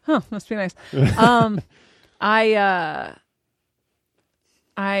 Huh, must be nice.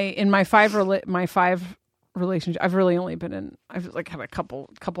 In my five relationship, I've really only been in, I've like had a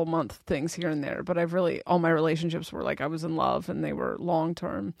couple month things here and there, but all my relationships were like I was in love and they were long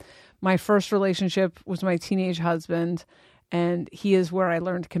term. My first relationship was my teenage husband, and he is where I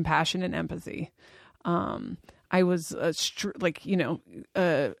learned compassion and empathy. I was had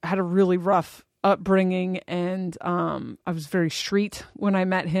a really rough upbringing, and I was very street when I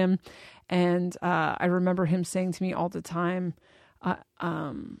met him, and I remember him saying to me all the time,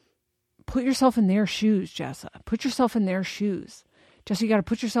 put yourself in their shoes, Jessa. Put yourself in their shoes. Jessa, you got to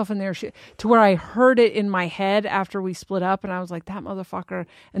put yourself in their shoes. To where I heard it in my head after we split up, and I was like, that motherfucker.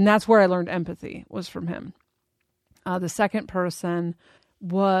 And that's where I learned empathy, was from him. The second person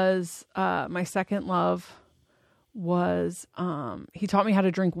was my second love. Was he taught me how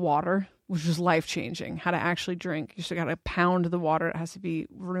to drink water, which was life-changing, how to actually drink. You just got to pound the water. It has to be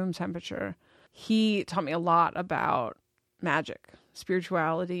room temperature. He taught me a lot about magic,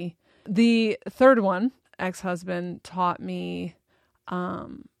 spirituality. The third one, ex-husband, taught me how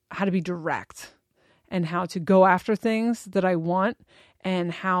to be direct and how to go after things that I want,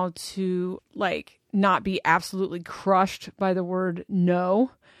 and how to not be absolutely crushed by the word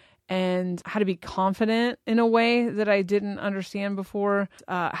no, and how to be confident in a way that I didn't understand before,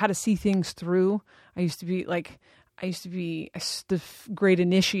 how to see things through. I used to be the great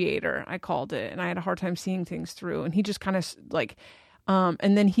initiator, I called it, and I had a hard time seeing things through. And he just kind of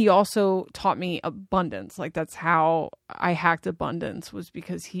and then he also taught me abundance. Like, that's how I hacked abundance, was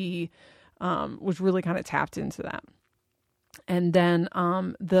because he was really kind of tapped into that. And then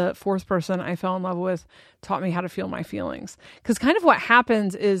the fourth person I fell in love with taught me how to feel my feelings. Because kind of what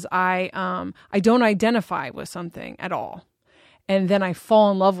happens is I don't identify with something at all. And then I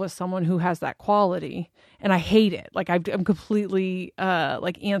fall in love with someone who has that quality, and I hate it. Like, I'm completely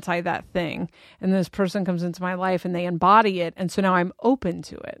anti that thing. And this person comes into my life and they embody it. And so now I'm open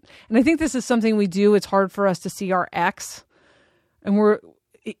to it. And I think this is something we do. It's hard for us to see our ex, and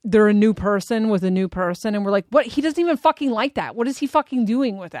they're a new person with a new person, and we're like, what? He doesn't even fucking like that. What is he fucking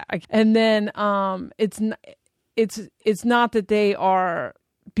doing with that? And then it's not that they are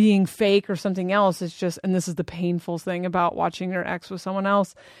being fake or something else. It's just, and this is the painful thing about watching your ex with someone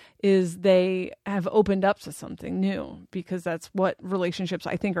else, is they have opened up to something new, because that's what relationships,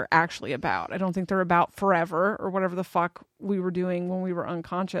 I think, are actually about. I don't think they're about forever or whatever the fuck we were doing when we were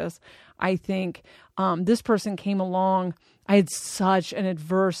unconscious. I think this person came along. I had such an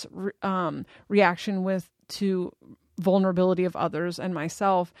adverse reaction to vulnerability of others and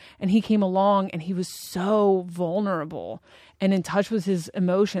myself. And he came along and he was so vulnerable and in touch with his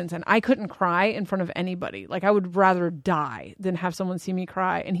emotions. And I couldn't cry in front of anybody. Like, I would rather die than have someone see me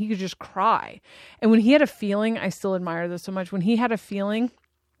cry. And he could just cry. And when he had a feeling, I still admire this so much. When he had a feeling,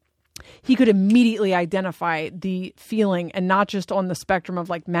 he could immediately identify the feeling, and not just on the spectrum of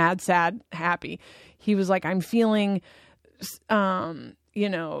like mad, sad, happy. He was like, I'm feeling,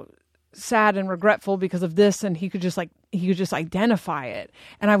 sad and regretful because of this, and he could just identify it.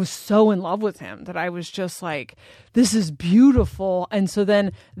 And I was so in love with him that I was just like, this is beautiful. And so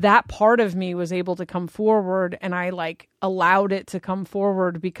then that part of me was able to come forward, and I allowed it to come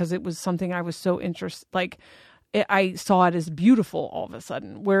forward because it was something I was so interested, I saw it as beautiful all of a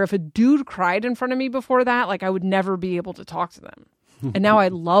sudden. Where if a dude cried in front of me before that, I would never be able to talk to them. And now I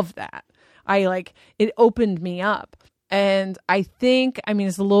love that. It opened me up. And I think,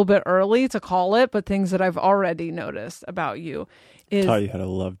 it's a little bit early to call it, but things that I've already noticed about you is... Taught you how to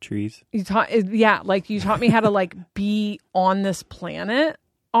love trees. You taught me how to be on this planet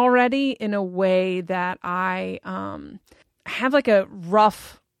already, in a way that I have a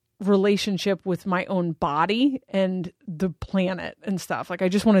rough relationship with my own body and the planet and stuff. I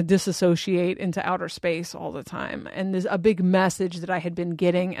just want to disassociate into outer space all the time. And there's a big message that I had been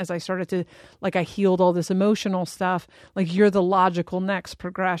getting as I started to, I healed all this emotional stuff. You're the logical next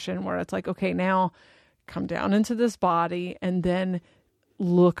progression, where it's okay, now come down into this body and then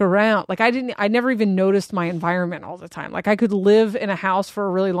look around. I never even noticed my environment all the time. I could live in a house for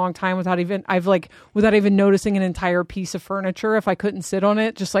a really long time without even noticing an entire piece of furniture if I couldn't sit on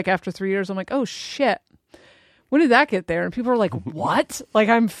it. Just after 3 years, I'm like, oh shit, when did that get there? And people are like, what? I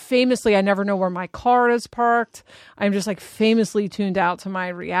never know where my car is parked. I'm just famously tuned out to my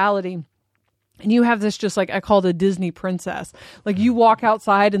reality. And you have this just I call it a Disney princess. You walk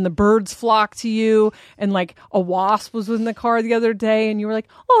outside and the birds flock to you, and a wasp was in the car the other day, and you were like,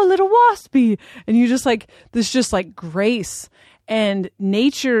 oh, little waspy. And you just this just grace, and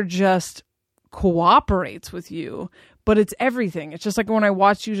nature just cooperates with you but it's everything. It's just like when I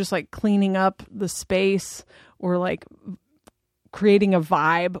watch you just like cleaning up the space or like creating a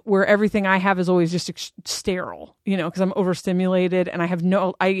vibe where everything I have is always just sterile, you know, because I'm overstimulated and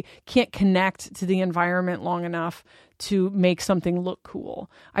I can't connect to the environment long enough to make something look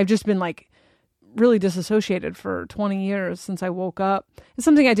cool. I've just been like really disassociated for 20 years since I woke up. It's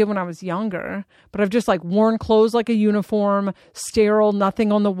something I did when I was younger, but I've just like worn clothes like a uniform, sterile,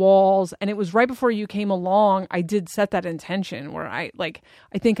 nothing on the walls. And it was right before you came along, I did set that intention where I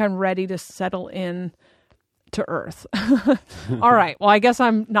think I'm ready to settle in to earth. All right. Well, I guess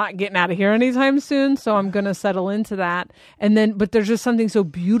I'm not getting out of here anytime soon, so I'm going to settle into that. And then, but there's just something so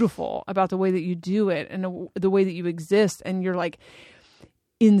beautiful about the way that you do it and the way that you exist. And you're like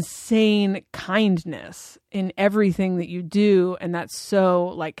insane kindness in everything that you do. And that's so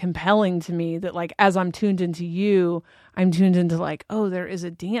like compelling to me that like, as I'm tuned into you, I'm tuned into like, oh, there is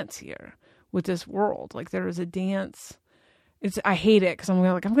a dance here with this world. Like there is a dance. I hate it because I'm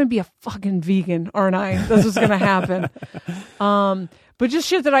going to be a fucking vegan, aren't I? That's what's going to happen. But just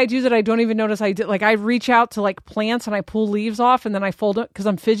shit that I do that I don't even notice I did. Like I reach out to like plants and I pull leaves off and then I fold it because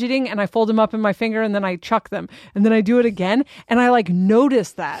I'm fidgeting and I fold them up in my finger and then I chuck them and then I do it again. And I like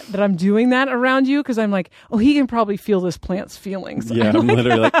notice that I'm doing that around you because I'm like, oh, he can probably feel this plant's feelings. Yeah, I'm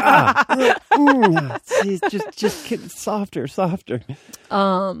literally like, just softer.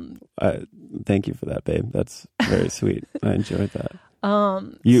 Thank you for that, babe. That's very sweet. I enjoyed that.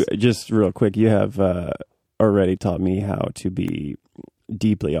 You just real quick, you have already taught me how to be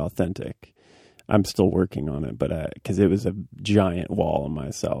deeply authentic. I'm still working on it, but because it was a giant wall on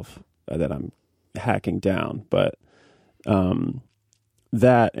myself that I'm hacking down. But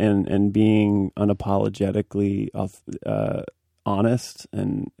that and being unapologetically honest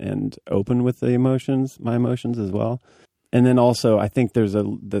and open with the my emotions as well. And then also, I think there's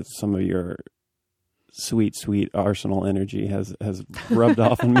some of your sweet arsenal energy has rubbed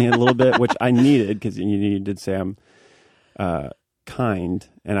off on me a little bit, which I needed because you did say I'm kind,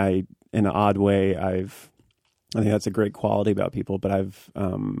 and I, in an odd way, I think that's a great quality about people, but I've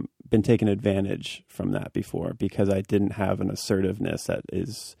been taken advantage from that before because I didn't have an assertiveness that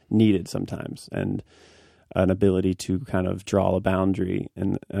is needed sometimes, and an ability to kind of draw a boundary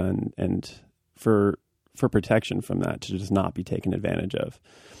and for protection from that, to just not be taken advantage of.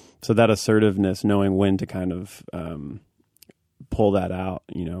 So that assertiveness, knowing when to kind of pull that out,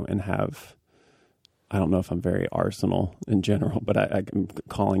 you know, and have, I don't know if I'm very arsenal in general, but I'm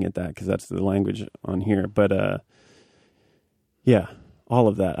calling it that because that's the language on here. But yeah, all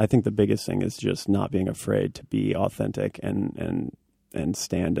of that. I think the biggest thing is just not being afraid to be authentic and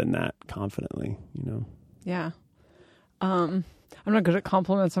stand in that confidently, you know? Yeah. I'm not good at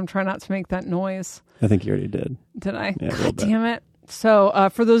compliments. I'm trying not to make that noise. I think you already did. Did I? Yeah, God damn it. So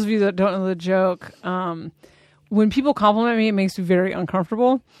for those of you that don't know the joke, when people compliment me, it makes me very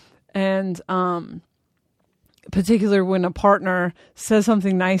uncomfortable. And particularly when a partner says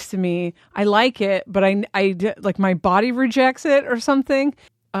something nice to me, I like it, but I like my body rejects it or something.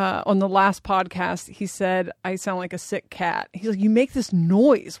 On the last podcast, he said, I sound like a sick cat. He's like, you make this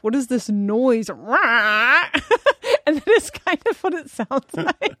noise. What is this noise? And that is kind of what it sounds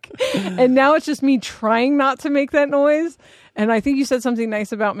like. And now it's just me trying not to make that noise. And I think you said something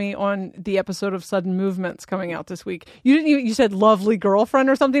nice about me on the episode of Sudden Movements coming out this week. You said lovely girlfriend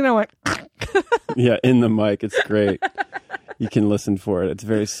or something. And I went, yeah, in the mic. It's great. You can listen for it. It's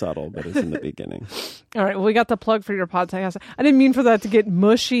very subtle, but it's in the beginning. All right. Well, we got the plug for your podcast. I didn't mean for that to get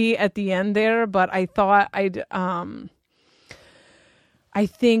mushy at the end there, but I thought I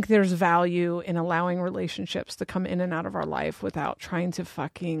think there's value in allowing relationships to come in and out of our life without trying to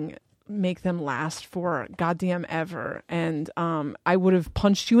fucking make them last for goddamn ever. And I would have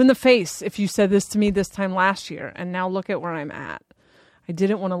punched you in the face if you said this to me this time last year. And now look at where I'm at. I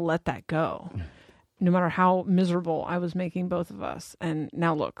didn't want to let that go, no matter how miserable I was making both of us. And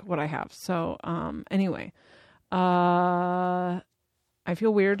now look what I have. So anyway, I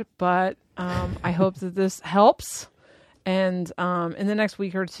feel weird, but I hope that this helps. And in the next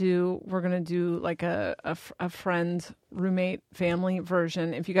week or two, we're going to do like a friend, roommate, family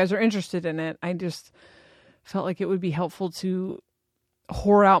version. If you guys are interested in it, I just felt like it would be helpful to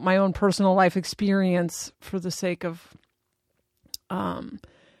whore out my own personal life experience for the sake of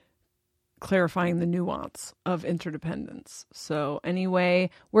clarifying the nuance of interdependence. So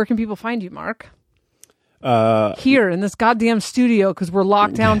anyway, where can people find you, Mark? Here in this goddamn studio because we're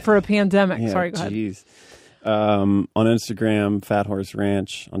locked down for a pandemic. Yeah, sorry, go ahead. Geez. On Instagram, Fat Horse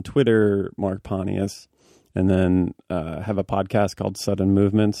Ranch. On Twitter, Mark Pontius. And then have a podcast called Sudden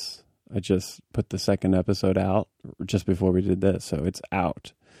Movements. I just put the second episode out just before we did this, so it's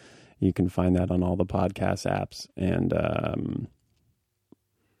out. You can find that on all the podcast apps. And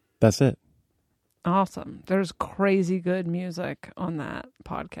that's it. Awesome. There's crazy good music on that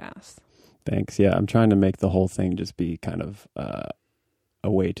podcast. Thanks. Yeah, I'm trying to make the whole thing just be kind of a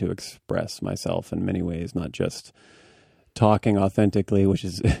way to express myself in many ways, not just talking authentically, which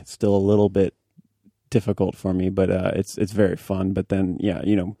is still a little bit difficult for me, but it's very fun. But then, yeah,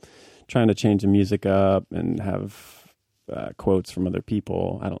 trying to change the music up and have quotes from other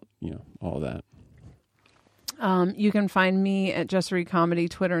people. I don't, all of that. You can find me at Jessa Reed Comedy,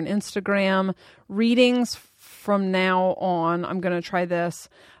 Twitter and Instagram. Readings from now on, I'm going to try this.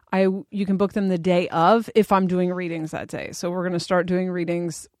 You can book them the day of if I'm doing readings that day. So we're going to start doing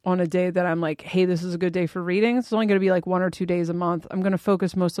readings on a day that I'm like, hey, this is a good day for readings. It's only going to be like 1 or 2 days a month. I'm going to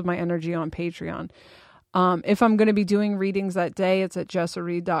focus most of my energy on Patreon. If I'm going to be doing readings that day, it's at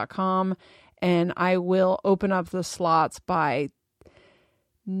jessareed.com, and I will open up the slots by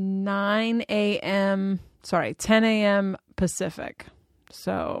 10 a.m. Pacific.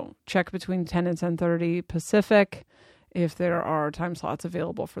 So check between 10 and 10:30 Pacific if there are time slots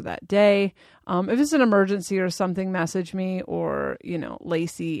available for that day. If it's an emergency or something, message me, or,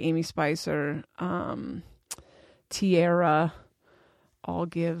 Lacey, Amy Spicer, Tierra. All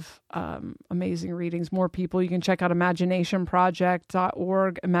give amazing readings. More people. You can check out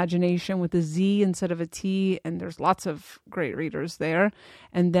imaginationproject.org, imagination with a Z instead of a T, and there's lots of great readers there.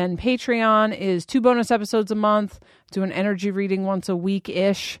 And then Patreon is 2 bonus episodes a month, do an energy reading once a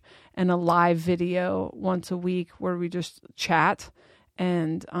week-ish, and a live video once a week where we just chat.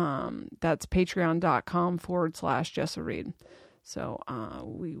 And that's patreon.com/Jessa Reed. So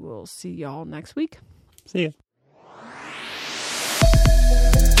we will see y'all next week. See ya.